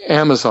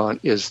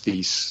 Amazon is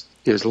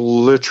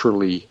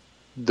literally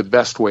the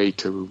best way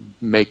to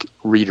make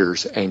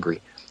readers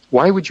angry.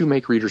 Why would you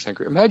make readers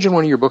angry? Imagine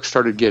one of your books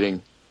started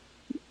getting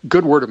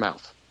good word of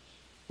mouth,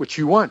 which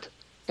you want.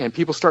 And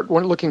people start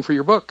looking for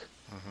your book,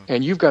 mm-hmm.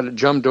 and you've got it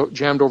jammed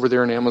over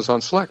there in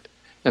Amazon Select.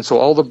 And so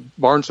all the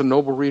Barnes and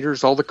Noble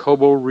readers, all the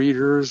Kobo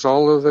readers,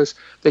 all of this,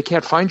 they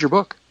can't find your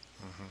book.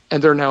 Mm-hmm.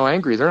 And they're now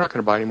angry. They're not going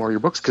to buy any more of your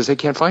books because they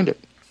can't find it.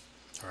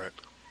 All right.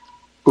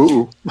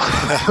 Ooh.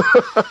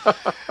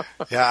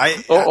 Yeah,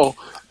 Uh-oh.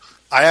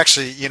 I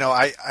actually,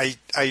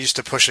 I used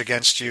to push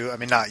against you. I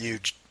mean, not you,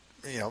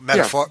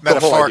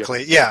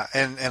 metaphorically, yeah,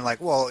 and like,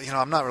 well,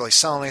 I'm not really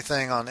selling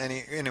anything on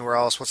anywhere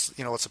else. What's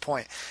the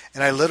point?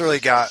 And I literally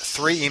got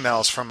 3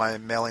 emails from my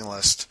mailing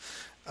list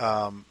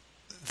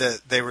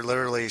that they were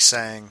literally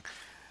saying,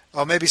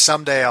 "Oh, maybe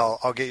someday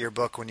I'll get your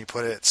book when you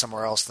put it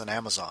somewhere else than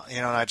Amazon."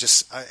 And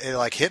it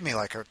like hit me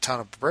like a ton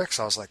of bricks.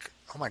 I was like,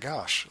 "Oh my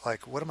gosh,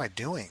 like what am I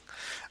doing?"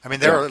 I mean,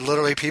 there are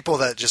literally people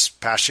that just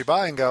pass you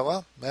by and go,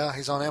 "Well, yeah,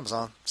 he's on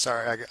Amazon.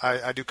 Sorry,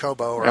 I do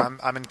Kobo, or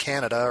I'm in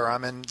Canada, or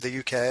I'm in the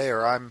UK,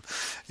 or I'm,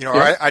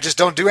 or I just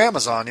don't do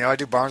Amazon. I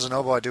do Barnes and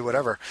Noble, I do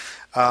whatever."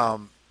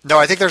 No,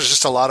 I think there's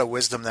just a lot of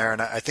wisdom there,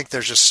 and I think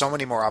there's just so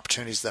many more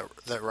opportunities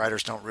that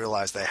writers don't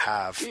realize they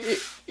have.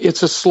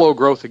 It's a slow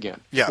growth again.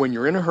 Yeah. When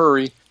you're in a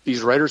hurry,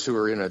 these writers who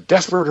are in a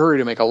desperate hurry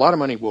to make a lot of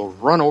money will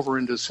run over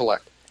into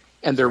Select,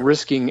 and they're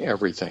risking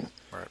everything.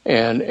 Right.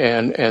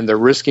 And they're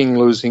risking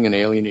losing and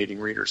alienating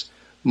readers.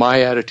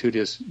 My attitude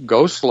is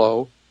go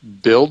slow,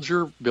 build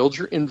your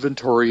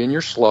inventory in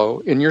your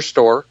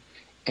store,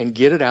 and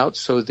get it out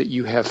so that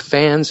you have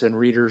fans and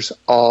readers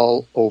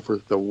all over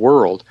the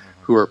world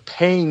who are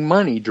paying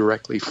money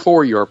directly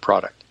for your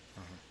product,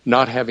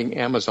 not having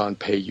Amazon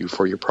pay you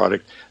for your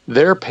product.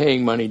 They're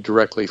paying money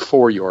directly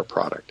for your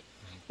product.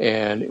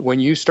 And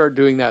when you start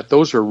doing that,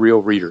 those are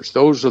real readers.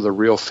 Those are the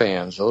real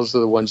fans. Those are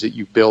the ones that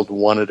you build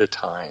one at a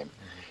time.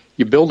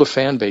 You build a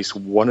fan base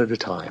one at a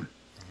time,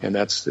 and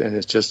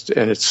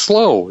it's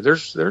slow.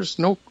 There's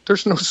no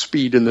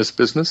speed in this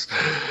business,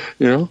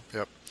 Yep.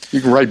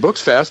 You can write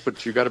books fast,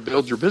 but you got to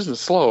build your business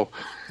slow.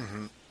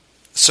 Mm-hmm.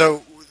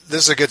 So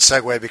this is a good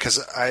segue because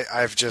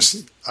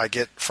I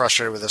get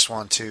frustrated with this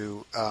one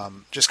too,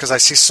 just because I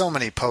see so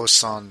many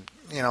posts on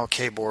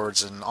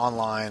K-boards and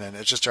online, and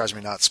it just drives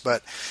me nuts.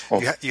 But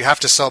you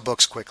have to sell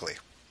books quickly.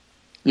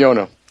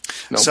 No.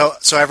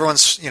 So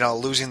everyone's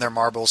losing their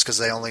marbles because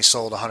they only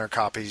sold 100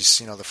 copies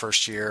the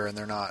first year, and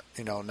they're not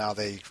now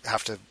they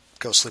have to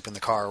go sleep in the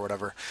car or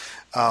whatever.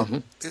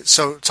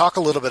 So talk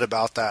a little bit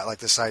about that, like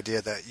this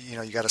idea that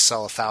you got to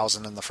sell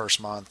 1,000 in the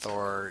first month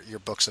or your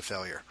book's a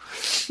failure.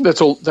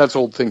 That's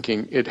old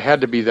thinking. It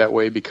had to be that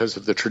way because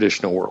of the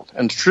traditional world,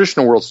 and the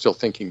traditional world's still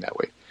thinking that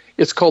way.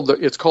 It's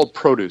called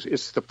produce.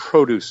 It's the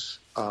produce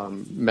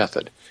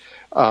method.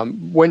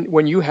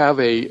 When you have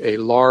a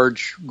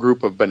large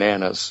group of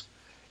bananas,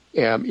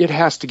 it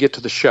has to get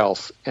to the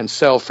shelf and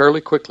sell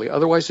fairly quickly.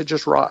 Otherwise, it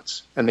just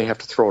rots, and they have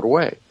to throw it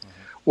away. Mm-hmm.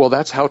 Well,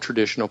 that's how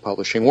traditional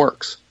publishing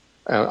works.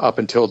 Up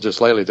until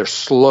just lately, they're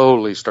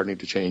slowly starting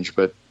to change,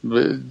 but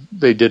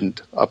they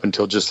didn't up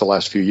until just the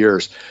last few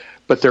years.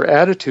 But their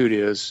attitude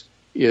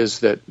is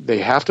that they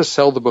have to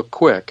sell the book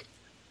quick,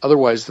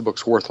 otherwise the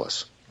book's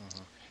worthless,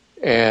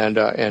 mm-hmm.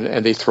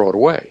 and they throw it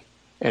away,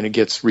 and it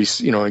gets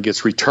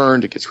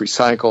returned, it gets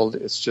recycled,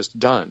 it's just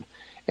done,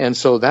 and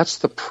so that's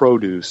the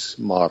produce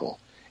model.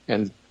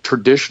 And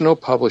traditional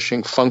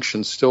publishing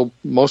functions still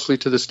mostly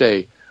to this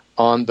day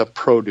on the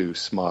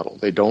produce model.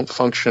 They don't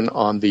function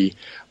on the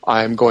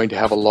I'm going to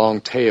have a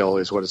long tail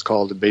is what it's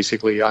called.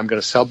 Basically, I'm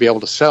going to be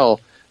able to sell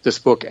this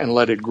book and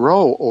let it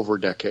grow over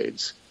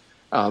decades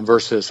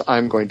versus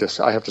I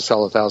have to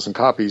sell 1,000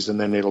 copies and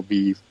then it'll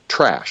be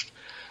trashed.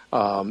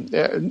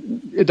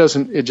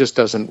 It just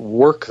doesn't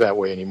work that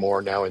way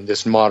anymore now in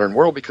this modern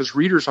world because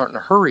readers aren't in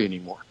a hurry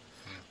anymore.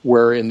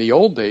 Where in the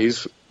old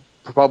days,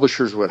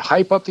 publishers would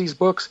hype up these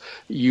books.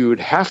 You'd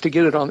have to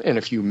get it on, and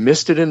if you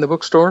missed it in the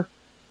bookstore,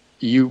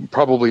 you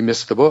probably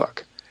missed the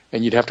book,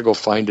 and you'd have to go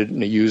find it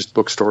in a used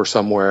bookstore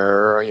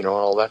somewhere, and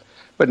all that.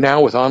 But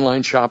now with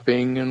online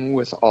shopping and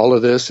with all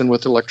of this and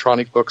with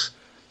electronic books,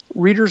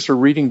 readers are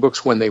reading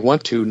books when they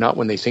want to, not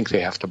when they think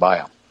they have to buy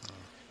them.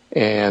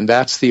 And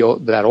that's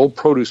that old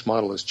produce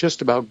model is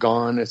just about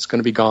gone. It's going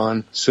to be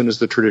gone as soon as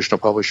the traditional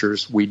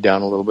publishers weed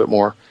down a little bit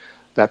more.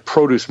 That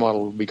produce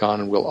model will be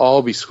gone, and we'll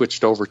all be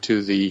switched over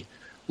to the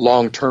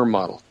long-term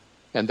model.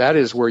 And that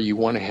is where you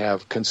want to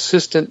have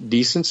consistent,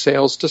 decent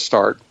sales to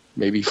start,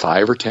 maybe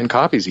 5 or 10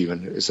 copies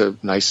even is a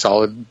nice,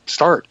 solid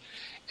start.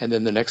 And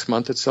then the next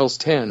month it sells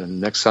 10,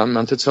 and the next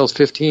month it sells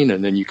 15,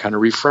 and then you kind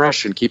of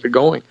refresh and keep it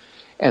going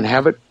and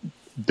have it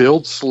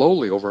build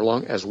slowly over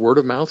long as word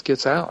of mouth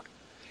gets out.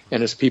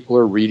 And as people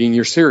are reading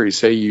your series,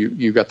 say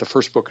you got the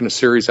first book in a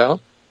series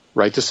out,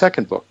 write the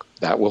second book.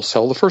 That will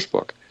sell the first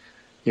book.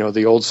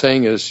 The old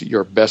saying is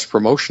your best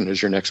promotion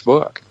is your next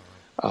book.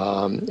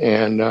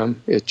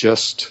 It's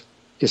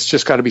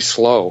just got to be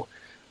slow.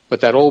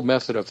 But that old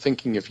method of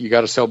thinking if you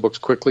got to sell books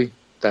quickly,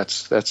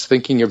 that's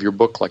thinking of your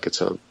book like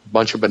it's a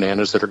bunch of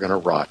bananas that are going to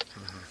rot.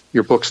 Mm-hmm.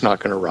 Your book's not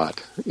going to rot.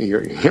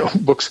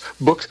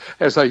 Books,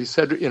 as I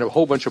said in a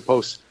whole bunch of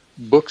posts,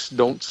 books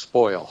don't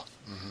spoil.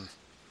 Mm-hmm.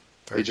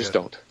 They just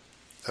don't.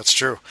 That's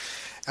true.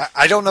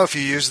 I don't know if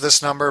you use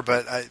this number,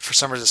 but for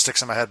some reason it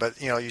sticks in my head.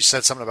 But you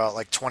said something about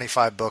like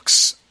 25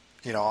 books,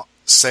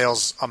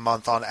 sales a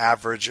month on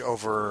average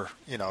over,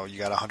 you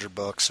got 100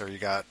 books or you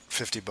got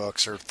 50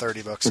 books or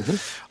 30 books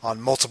on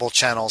multiple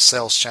channels,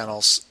 sales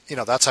channels.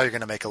 That's how you're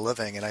going to make a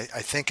living. And I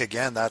think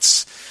again,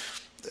 that's,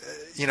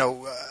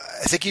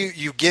 I think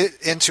you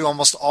get into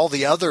almost all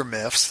the other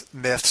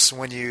myths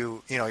when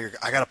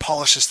I got to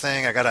polish this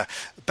thing. I got to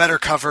better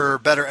cover,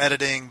 better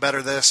editing,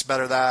 better this,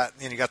 better that.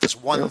 And you got this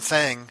one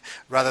thing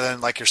rather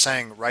than like you're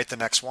saying, write the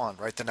next one,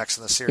 write the next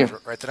in the series,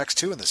 write the next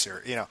 2 in the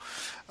series,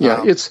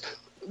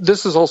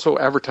 This is also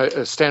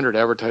standard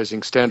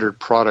advertising, standard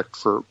product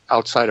for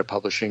outside of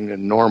publishing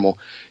and normal.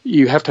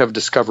 You have to have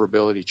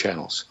discoverability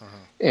channels.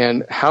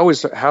 And how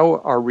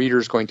are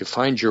readers going to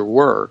find your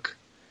work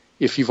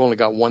if you've only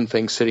got one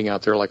thing sitting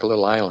out there like a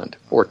little island,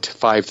 or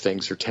 5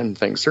 things or 10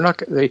 things?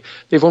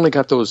 They've only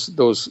got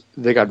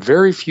they got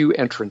very few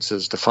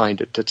entrances to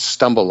find it, to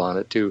stumble on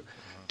it,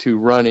 to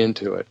run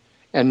into it.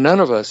 And none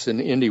of us in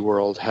the indie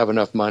world have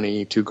enough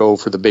money to go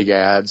for the big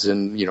ads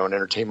and, an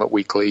Entertainment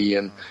Weekly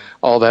and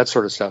all that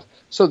sort of stuff.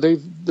 So the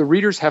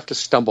readers have to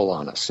stumble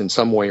on us in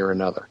some way or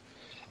another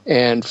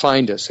and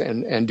find us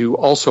and do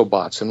also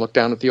bots and look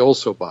down at the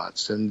also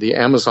bots and the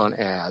Amazon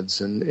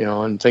ads and,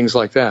 and things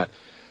like that.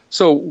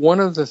 So one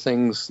of the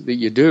things that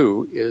you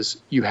do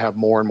is you have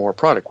more and more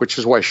product, which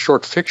is why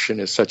short fiction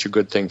is such a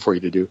good thing for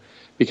you to do,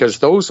 because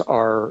those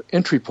are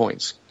entry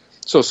points.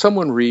 So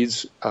someone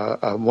reads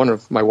one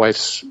of my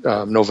wife's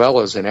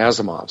novellas in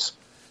Asimov's.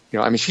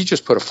 She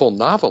just put a full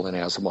novel in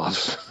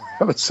Asimov's, for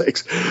heaven's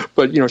sakes.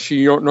 But,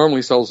 she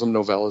normally sells them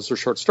novellas or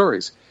short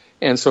stories.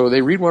 And so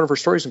they read one of her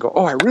stories and go,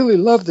 oh, I really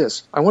love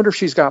this. I wonder if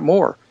she's got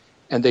more.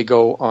 And they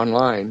go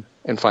online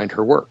and find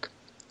her work.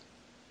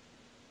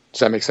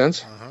 Does that make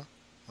sense?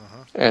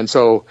 And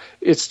so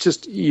it's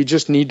just you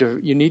need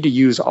to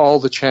use all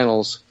the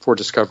channels for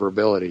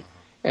discoverability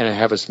and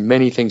have as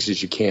many things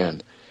as you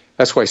can.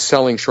 That's why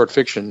selling short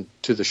fiction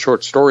to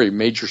the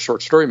major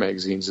short story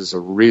magazines is a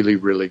really,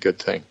 really good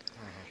thing.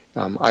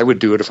 I would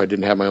do it if I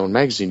didn't have my own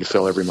magazine to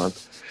fill every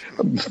month.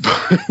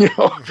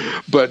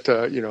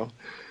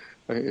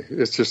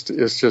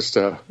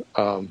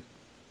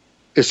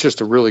 It's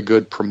just a really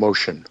good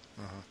promotion.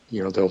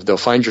 They'll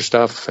find your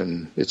stuff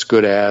and it's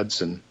good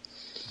ads, and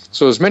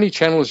so as many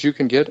channels as you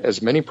can get,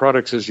 as many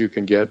products as you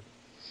can get,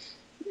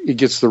 it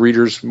gets the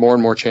readers more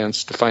and more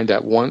chance to find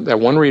that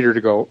one reader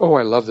to go, oh,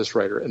 I love this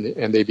writer,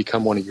 and they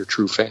become one of your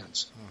true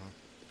fans.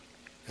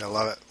 Yeah,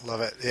 love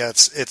it. Yeah,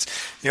 it's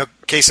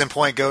case in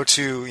point, go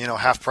to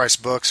Half Price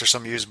Books or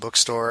some used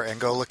bookstore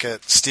and go look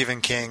at Stephen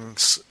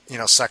King's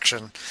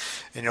section,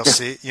 and you'll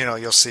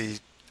see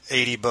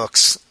 80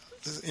 books.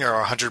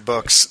 100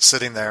 books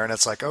sitting there, and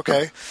it's like,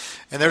 okay.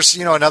 And there's,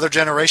 another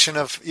generation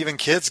of even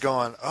kids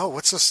going, oh,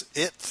 what's this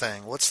It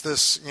thing? What's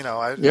this,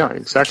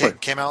 exactly.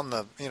 Came out in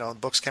the,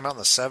 books came out in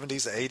the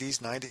 70s, the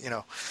 80s,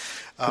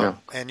 90s,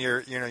 and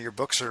your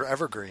books are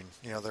evergreen.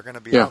 They're going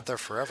to be out there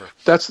forever.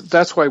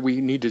 That's why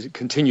we need to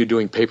continue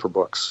doing paper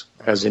books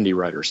as indie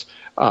writers,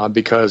 and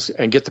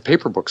get the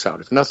paper books out.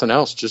 If nothing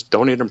else, just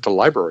donate them to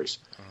libraries,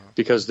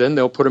 because then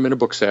they'll put them in a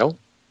book sale.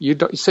 You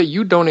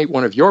donate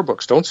one of your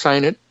books. Don't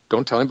sign it.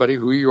 Don't tell anybody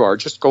who you are.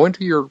 Just go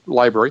into your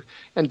library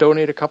and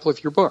donate a couple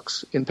of your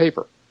books in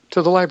paper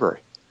to the library.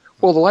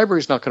 Well, the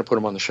library's not going to put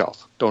them on the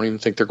shelf. Don't even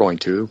think they're going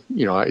to.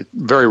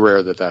 Very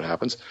rare that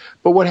happens.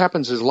 But what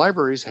happens is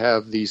libraries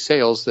have these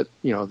sales that,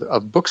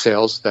 of book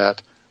sales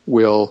that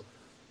will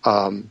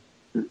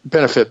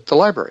benefit the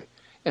library.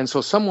 And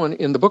so someone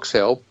in the book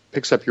sale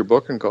picks up your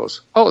book and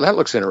goes, oh, that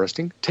looks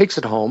interesting, takes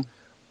it home,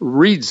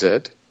 reads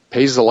it,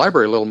 pays the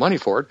library a little money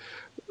for it,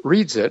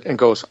 reads it, and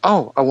goes,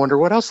 oh, I wonder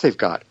what else they've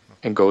got,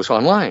 and goes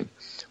online.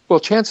 Well,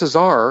 chances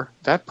are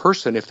that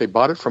person, if they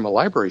bought it from a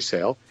library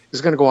sale,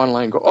 is going to go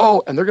online and go,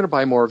 oh, and they're going to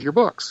buy more of your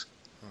books.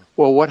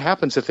 Well, what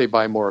happens if they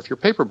buy more of your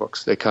paper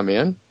books? They come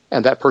in,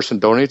 and that person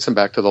donates them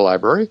back to the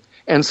library,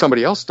 and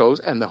somebody else does,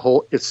 and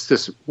it's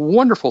this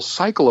wonderful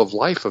cycle of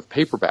life of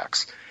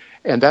paperbacks.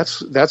 And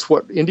that's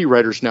what indie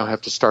writers now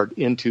have to start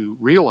into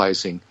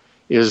realizing,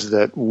 is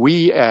that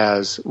we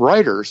as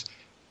writers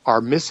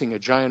are missing a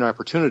giant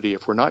opportunity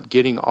if we're not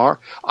getting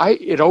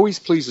it always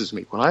pleases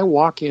me when I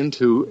walk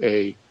into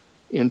a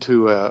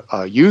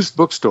used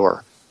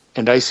bookstore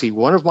and I see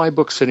one of my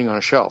books sitting on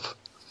a shelf,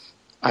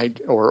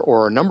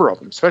 or a number of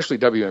them, especially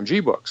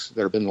WMG books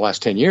that have been the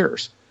last 10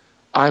 years.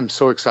 I'm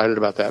so excited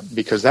about that,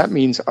 because that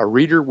means a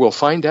reader will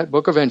find that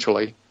book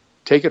eventually,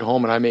 take it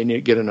home, and I may need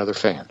to get another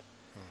fan.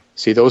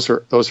 See, those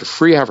are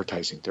free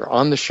advertising. They're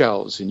on the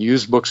shelves in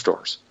used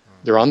bookstores.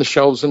 They're on the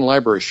shelves in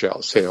library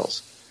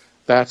sales.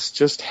 That's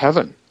just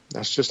heaven.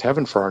 That's just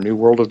heaven for our new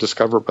world of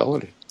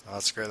discoverability. Oh,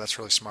 that's great. That's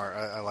really smart.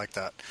 I like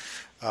that.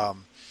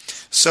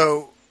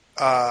 So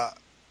I'm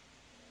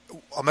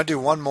going to do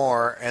one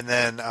more, and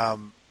then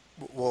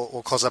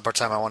we'll close up our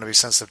time. I want to be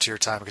sensitive to your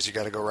time, because you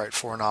got to go write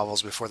 4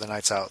 novels before the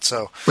night's out.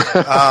 So,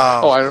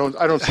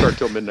 I don't start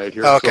till midnight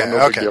here. Okay, so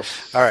no big deal.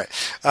 All right.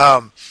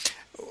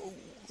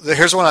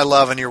 Here's one I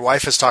love, and your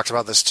wife has talked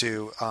about this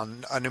too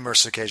on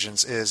numerous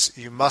occasions: is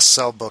you must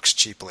sell books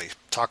cheaply.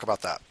 Talk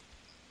about that.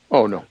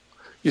 Oh no,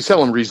 you sell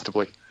them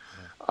reasonably.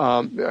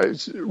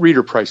 It's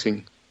reader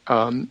pricing.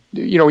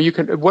 You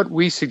can. What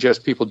we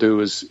suggest people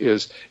do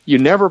is you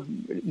never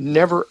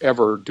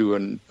ever do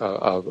an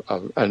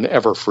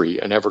ever free,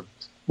 an ever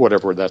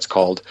whatever that's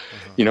called.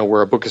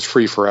 Where a book is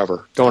free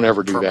forever. Don't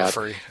ever do that.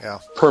 Perma-free, yeah.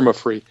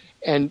 Perma-free.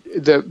 And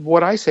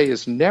what I say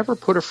is never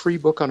put a free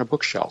book on a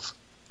bookshelf.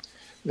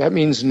 That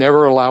means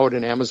never allow it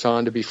in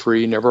Amazon to be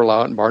free. Never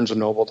allow it in Barnes &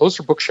 Noble. Those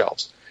are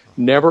bookshelves.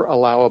 Never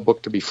allow a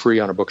book to be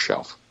free on a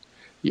bookshelf.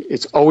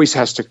 It always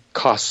has to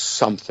cost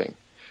something.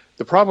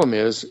 The problem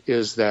is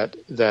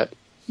that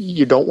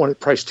you don't want it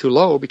priced too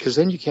low, because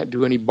then you can't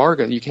do any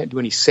bargain. You can't do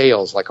any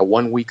sales, like a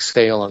 1-week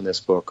sale on this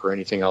book or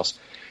anything else.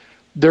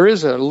 There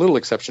is a little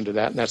exception to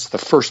that, and that's the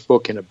first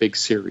book in a big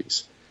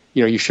series.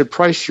 You should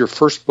price your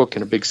first book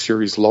in a big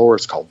series lower.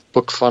 It's called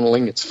book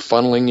funneling. It's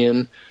funneling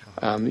in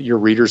your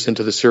readers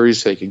into the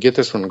series so they can get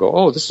this one and go,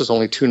 oh, this is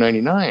only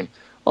 $2.99.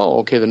 Oh,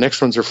 okay, the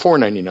next ones are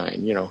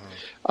 $4.99.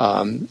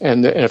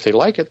 And if they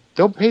like it,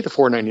 they'll pay the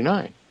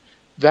 $4.99.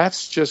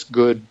 That's just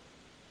good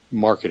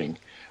marketing.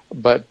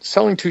 But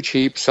selling too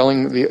cheap,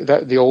 selling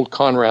the old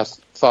Conrad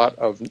thought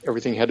of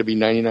everything had to be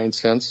 99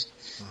 cents.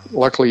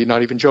 Luckily,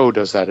 not even Joe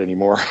does that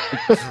anymore.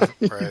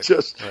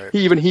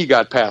 Even he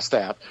got past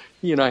that.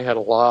 He and I had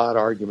a lot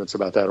of arguments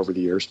about that over the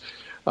years.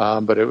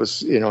 But it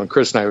was, and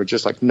Chris and I were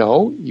just like,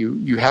 no,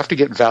 you have to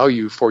get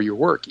value for your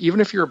work.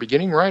 Even if you're a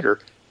beginning writer,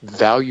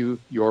 value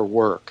your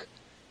work.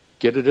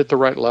 Get it at the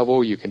right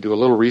level. You can do a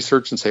little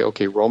research and say,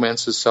 okay,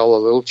 romances sell a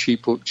little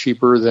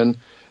cheaper than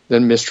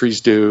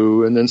mysteries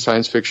do, and then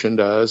science fiction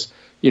does,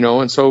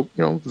 and so,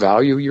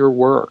 value your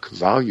work,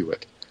 value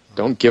it.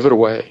 Don't give it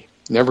away.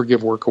 Never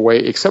give work away,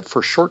 except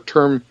for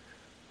short-term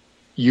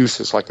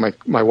uses. Like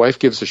my wife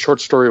gives a short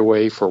story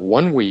away for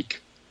 1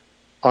 week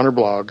on her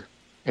blog,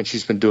 and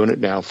she's been doing it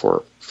now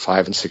for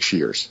 5 and 6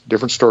 years.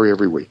 Different story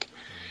every week.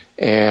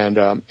 And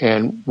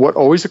what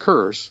always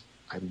occurs,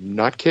 I'm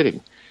not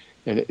kidding,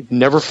 and it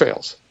never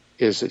fails,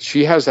 is that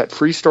she has that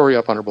free story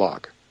up on her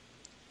blog,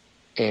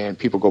 and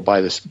people go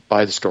buy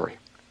the story.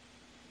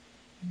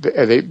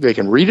 They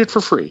can read it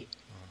for free,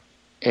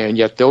 and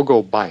yet they'll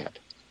go buy it.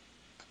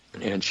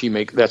 And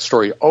that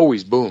story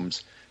always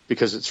booms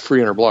because it's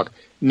free on her blog.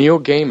 Neil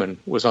Gaiman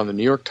was on the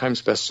New York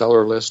Times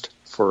bestseller list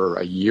for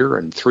a year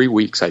and 3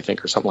 weeks, I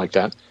think, or something like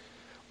that,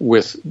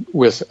 with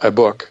a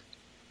book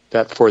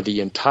that for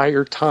the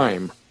entire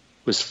time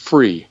was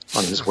free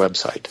on his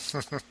website.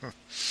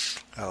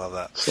 I love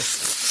that.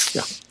 So,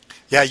 yeah.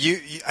 Yeah,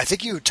 I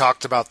think you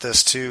talked about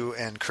this too,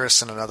 and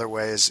Chris in another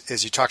way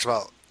is you talked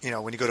about,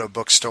 when you go to a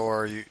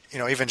bookstore,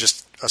 even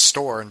just a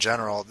store in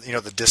general,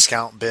 the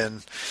discount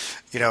bin,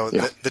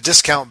 the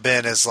discount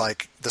bin is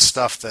like the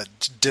stuff that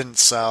didn't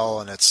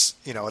sell, and it's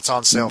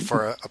on sale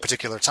for a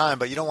particular time,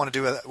 but you don't want to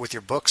do it with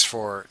your books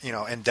for,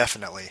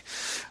 indefinitely.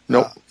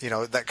 Nope.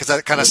 Because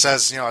that kind of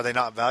says, are they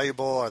not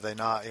valuable? Are they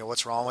not,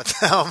 what's wrong with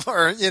them?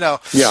 Or,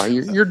 Yeah,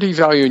 you're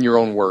devaluing your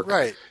own work.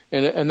 Right.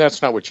 And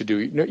that's not what you do.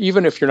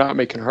 Even if you're not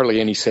making hardly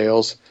any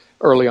sales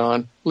early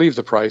on, leave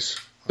the price.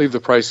 Leave the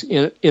price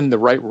in the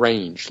right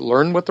range.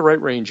 Learn what the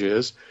right range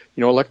is.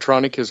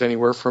 Electronic is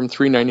anywhere from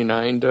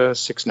 $3.99 to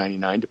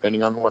 $6.99,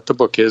 depending on what the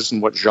book is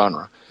and what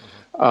genre.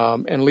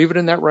 And leave it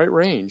in that right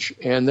range,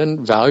 and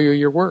then value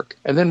your work.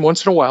 And then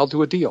once in a while,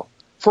 do a deal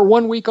for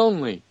 1 week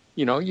only.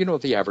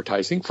 The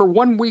advertising for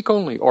 1 week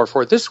only, or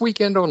for this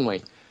weekend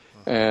only,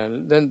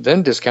 and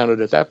then discount it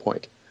at that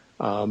point.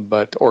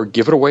 Or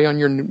give it away on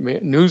your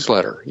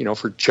newsletter.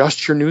 For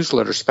just your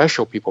newsletter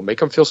special people, make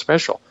them feel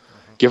special.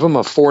 Give them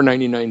a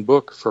 $4.99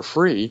 book for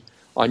free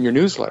on your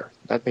newsletter.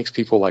 That makes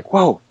people like,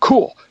 whoa,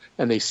 cool.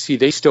 And they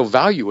still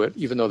value it,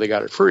 even though they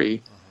got it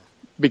free,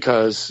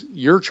 because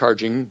you're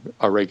charging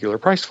a regular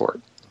price for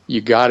it.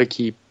 You got to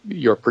keep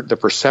the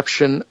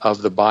perception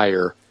of the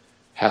buyer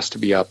has to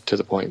be up to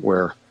the point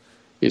where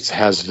it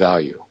has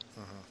value.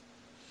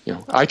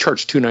 I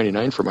charge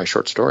 $2.99 for my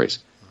short stories.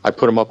 I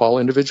put them up all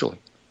individually.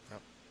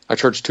 Yep. I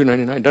charge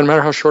 $2.99. Doesn't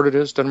matter how short it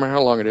is. Doesn't matter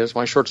how long it is.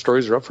 My short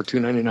stories are up for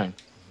 $2.99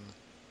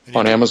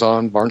 on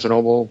Amazon, Barnes &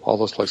 Noble, all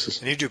those places.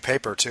 And you do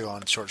paper too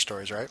on short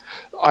stories, right?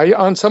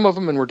 On some of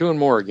them, and we're doing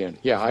more again.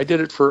 Yeah, I did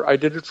it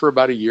for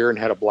about a year and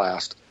had a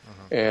blast.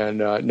 And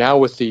now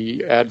with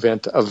the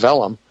advent of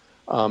vellum,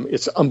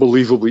 it's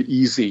unbelievably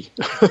easy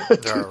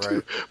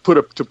to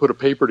put a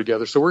paper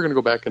together. So we're going to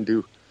go back and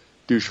do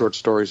short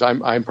stories.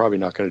 I'm probably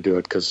not going to do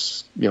it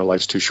because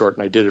life's too short,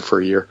 and I did it for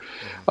a year.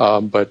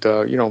 But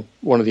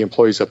one of the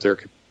employees up there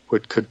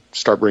could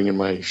start bringing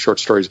my short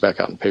stories back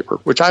out in paper,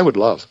 which I would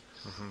love.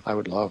 I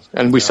would love,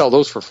 and we sell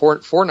those for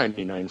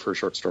 $4.99 for a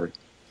short story.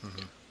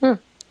 Yeah,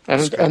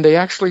 and they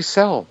actually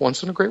sell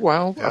once in a great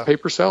while. A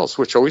paper sells,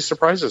 which always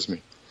surprises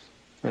me.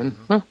 And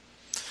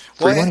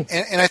well,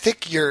 and I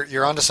think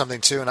you're onto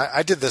something too. And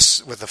I did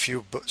this with a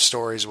few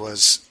stories.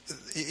 Was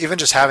even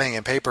just having it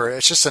in paper,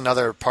 it's just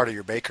another part of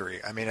your bakery.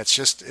 I mean,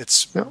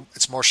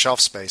 it's more shelf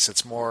space,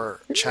 it's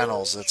more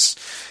channels.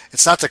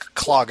 It's not to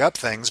clog up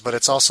things, but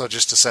it's also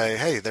just to say,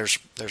 hey, there's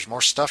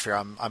more stuff here.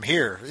 I'm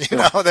here.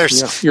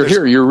 You're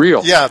here. You're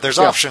real. Yeah, there's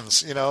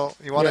options. You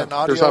want it in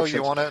audio,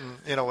 you want it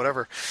in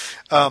whatever.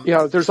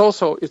 There's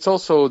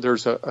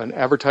an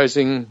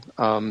advertising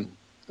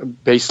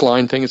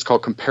baseline thing. It's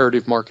called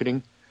comparative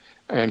marketing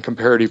and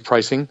comparative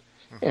pricing.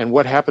 And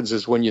what happens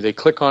is when they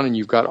click on and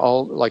you've got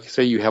all, like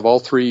say you have all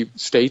three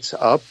states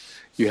up,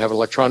 you have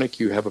electronic,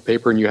 you have a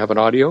paper, and you have an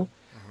audio.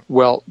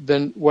 Well,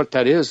 then what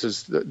that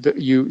is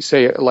you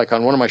say, like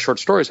on one of my short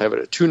stories, I have it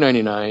at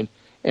 $2.99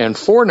 and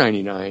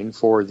 $4.99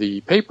 for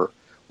the paper.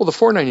 Well, the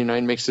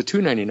 $4.99 makes the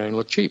 $2.99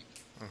 look cheap.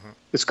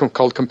 It's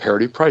called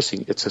comparative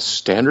pricing. It's a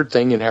standard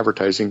thing in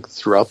advertising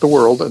throughout the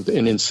world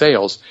and in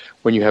sales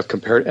when you have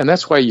comparative. And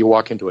that's why you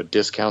walk into a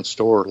discount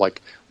store,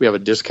 like we have a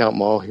discount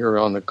mall here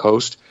on the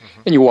coast,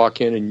 and you walk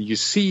in and you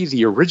see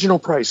the original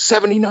price,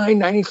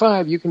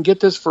 $79.95. You can get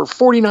this for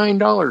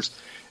 $49.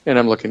 And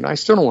I'm looking, I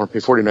still don't want to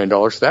pay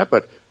 $49 for that,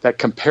 but that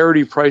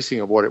comparative pricing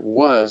of what it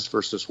was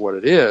versus what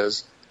it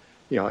is,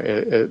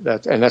 and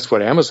that's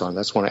what Amazon,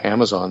 that's one of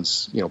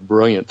Amazon's,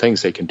 brilliant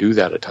things. They can do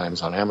that at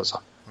times on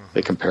Amazon.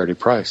 They comparative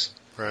price.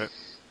 Right.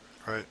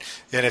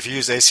 Yeah, and if you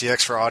use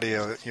ACX for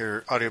audio,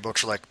 your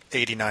audiobooks are like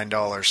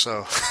 $89.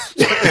 So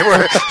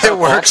it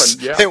works.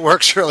 Often, It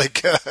works really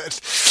good.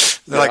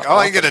 They're like,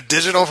 I can get a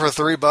digital for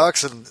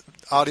 $3 and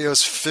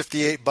audio's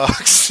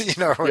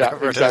 $58, or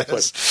whatever it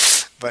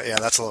is. But yeah,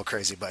 that's a little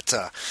crazy. But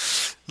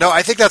no,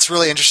 I think that's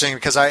really interesting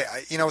because I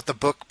with the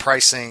book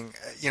pricing,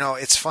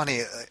 it's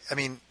funny. I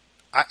mean,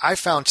 I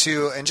found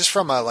too, and just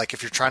from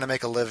if you're trying to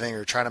make a living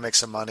or trying to make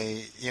some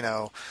money, you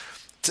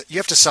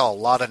have to sell a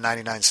lot of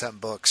 99-cent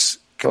books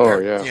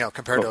compared to a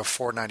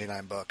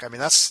 $4.99 book. I mean,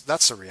 that's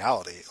the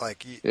reality.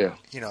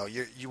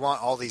 You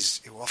want all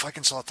these. Well, if I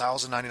can sell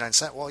 1,000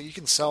 99-cent, well, you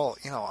can sell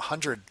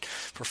 100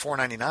 for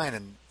 $4.99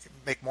 and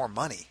make more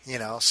money.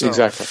 So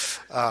exactly.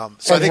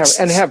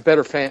 Have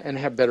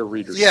better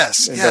readers.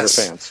 Yes, better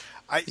fans.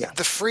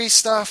 The free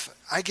stuff,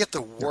 I get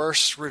the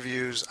worst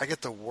reviews. I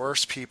get the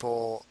worst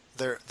people.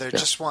 They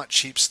just want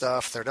cheap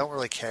stuff. They don't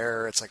really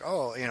care. It's like,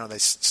 they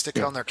stick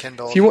it on their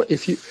Kindle.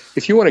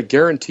 If you want to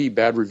guarantee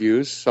bad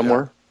reviews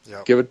somewhere,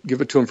 give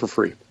it to them for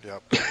free.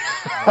 Yep.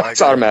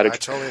 It's automatic. I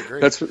totally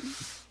agree.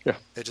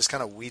 It just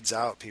kind of weeds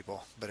out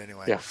people. But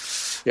anyway.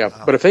 Yeah.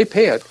 But if they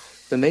pay it,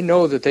 then they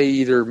know that they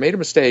either made a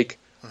mistake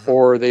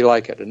or they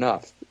like it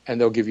enough, and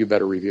they'll give you a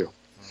better review.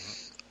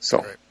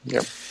 So,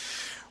 yeah.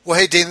 Well,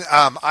 hey, Dean,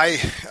 I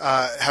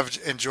have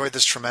enjoyed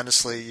this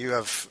tremendously. You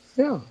have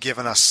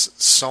given us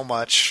so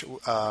much,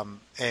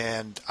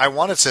 and I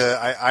wanted to.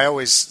 I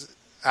always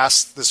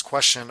ask this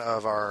question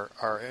of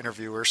our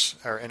interviewers,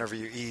 our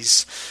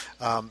interviewees,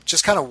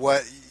 just kind of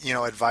what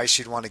advice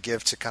you'd want to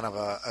give to kind of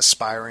a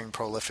aspiring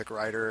prolific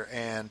writer.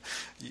 And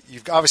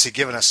you've obviously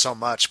given us so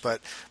much,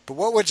 but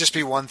what would just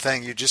be one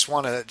thing you just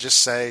want to just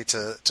say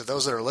to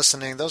those that are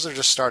listening, those that are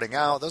just starting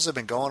out, those that have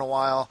been going a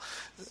while,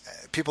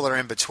 people that are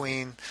in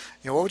between?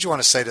 What would you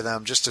want to say to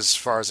them, just as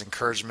far as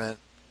encouragement,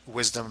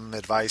 wisdom,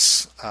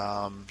 advice,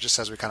 just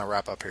as we kind of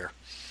wrap up here?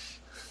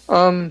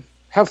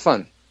 Have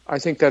fun. I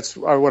think that's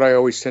what I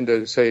always tend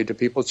to say to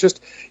people. It's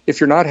just,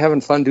 if you're not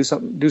having fun, do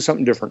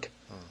something different.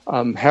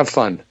 Have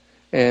fun.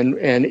 And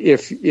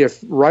if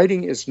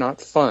writing is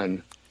not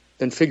fun,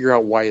 then figure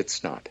out why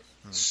it's not.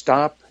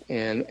 Stop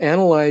and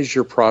analyze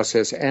your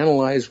process,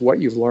 analyze what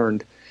you've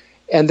learned,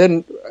 and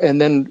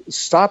then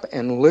stop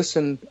and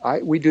listen.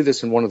 We do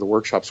this in one of the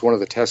workshops. One of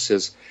the tests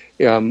is,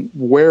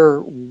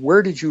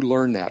 where did you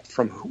learn that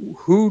from?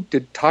 Who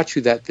taught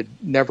you that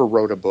never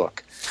wrote a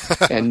book?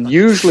 And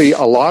usually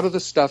a lot of the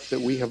stuff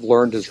that we have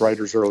learned as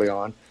writers early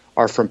on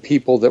are from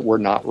people that were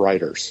not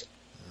writers.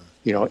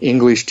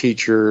 English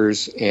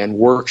teachers and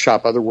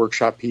other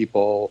workshop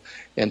people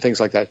and things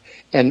like that.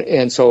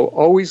 And so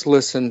always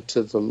listen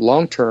to the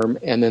long term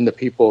and then the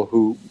people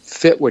who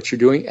fit what you're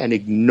doing, and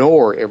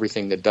ignore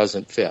everything that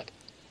doesn't fit.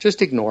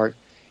 Just ignore it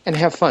and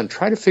have fun.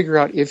 Try to figure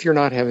out, if you're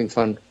not having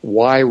fun,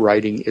 why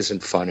writing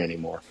isn't fun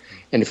anymore.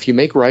 And if you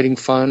make writing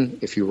fun,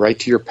 if you write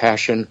to your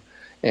passion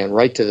and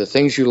write to the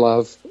things you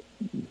love,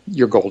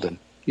 you're golden.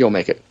 You'll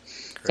make it.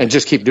 Great. And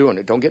just keep doing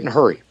it. Don't get in a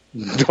hurry.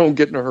 Don't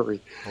get in a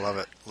hurry. Love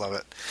it. Love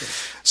it.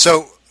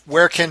 So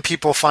where can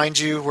people find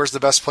you? Where's the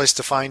best place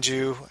to find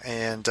you?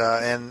 And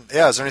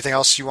yeah, is there anything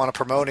else you want to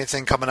promote?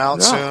 Anything coming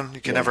out soon?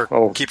 You can never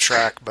keep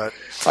track, but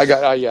I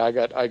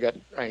got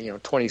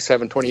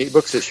 27, 28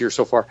 books this year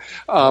so far.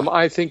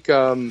 I think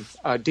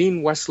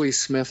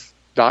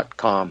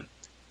DeanWesleySmith.com.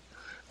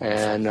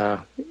 And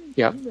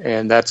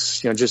and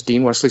that's just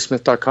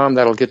DeanWesleySmith.com.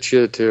 That'll get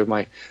you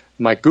to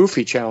my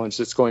Goofy challenge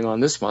that's going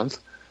on this month,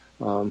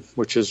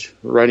 which is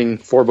writing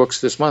 4 books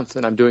this month,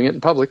 and I'm doing it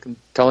in public and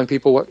telling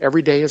people what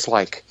every day is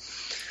like.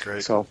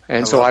 Great. So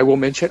I will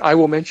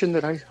mention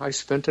that I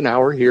spent an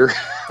hour here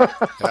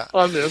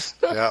on this.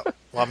 Yeah.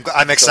 Well,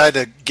 I'm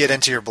excited to get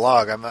into your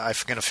blog. I'm going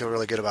to feel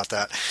really good about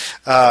that.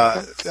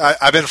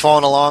 I've been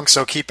following along,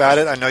 so keep at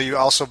it. I know you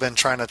also been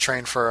trying to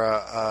train for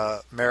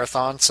a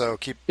marathon, so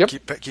keep at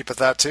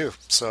that too.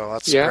 So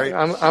that's great.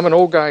 I'm an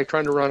old guy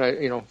trying to run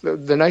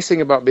the nice thing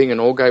about being an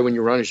old guy when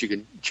you run is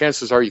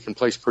chances are you can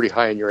place pretty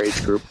high in your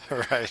age group.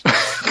 Right.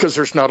 Because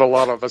there's not a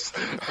lot of us.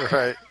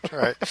 Right.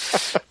 I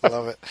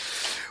love it.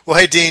 Well,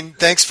 hey, Dean,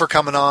 thanks for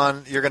coming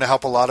on. You're going to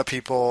help a lot of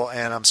people,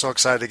 and I'm so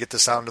excited to get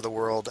this out into the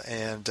world,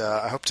 and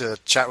I hope to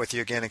chat with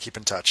you again and keep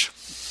in touch.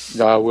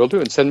 Will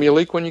do, and send me a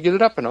link when you get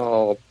it up, and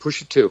I'll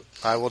push it too.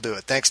 I will do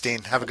it. Thanks,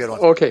 Dean. Have a good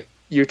one. Okay,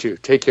 you too.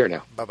 Take care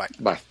now. Bye-bye.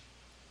 Bye.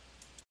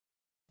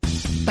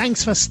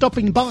 Thanks for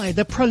stopping by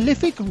the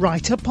Prolific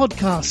Writer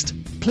Podcast.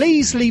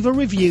 Please leave a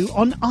review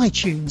on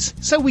iTunes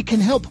so we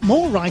can help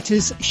more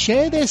writers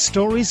share their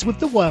stories with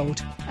the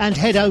world. And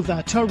head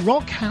over to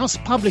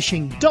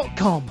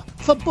rockhousepublishing.com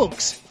for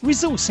books,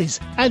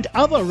 resources, and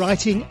other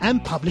writing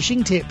and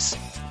publishing tips.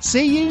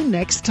 See you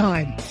next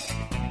time.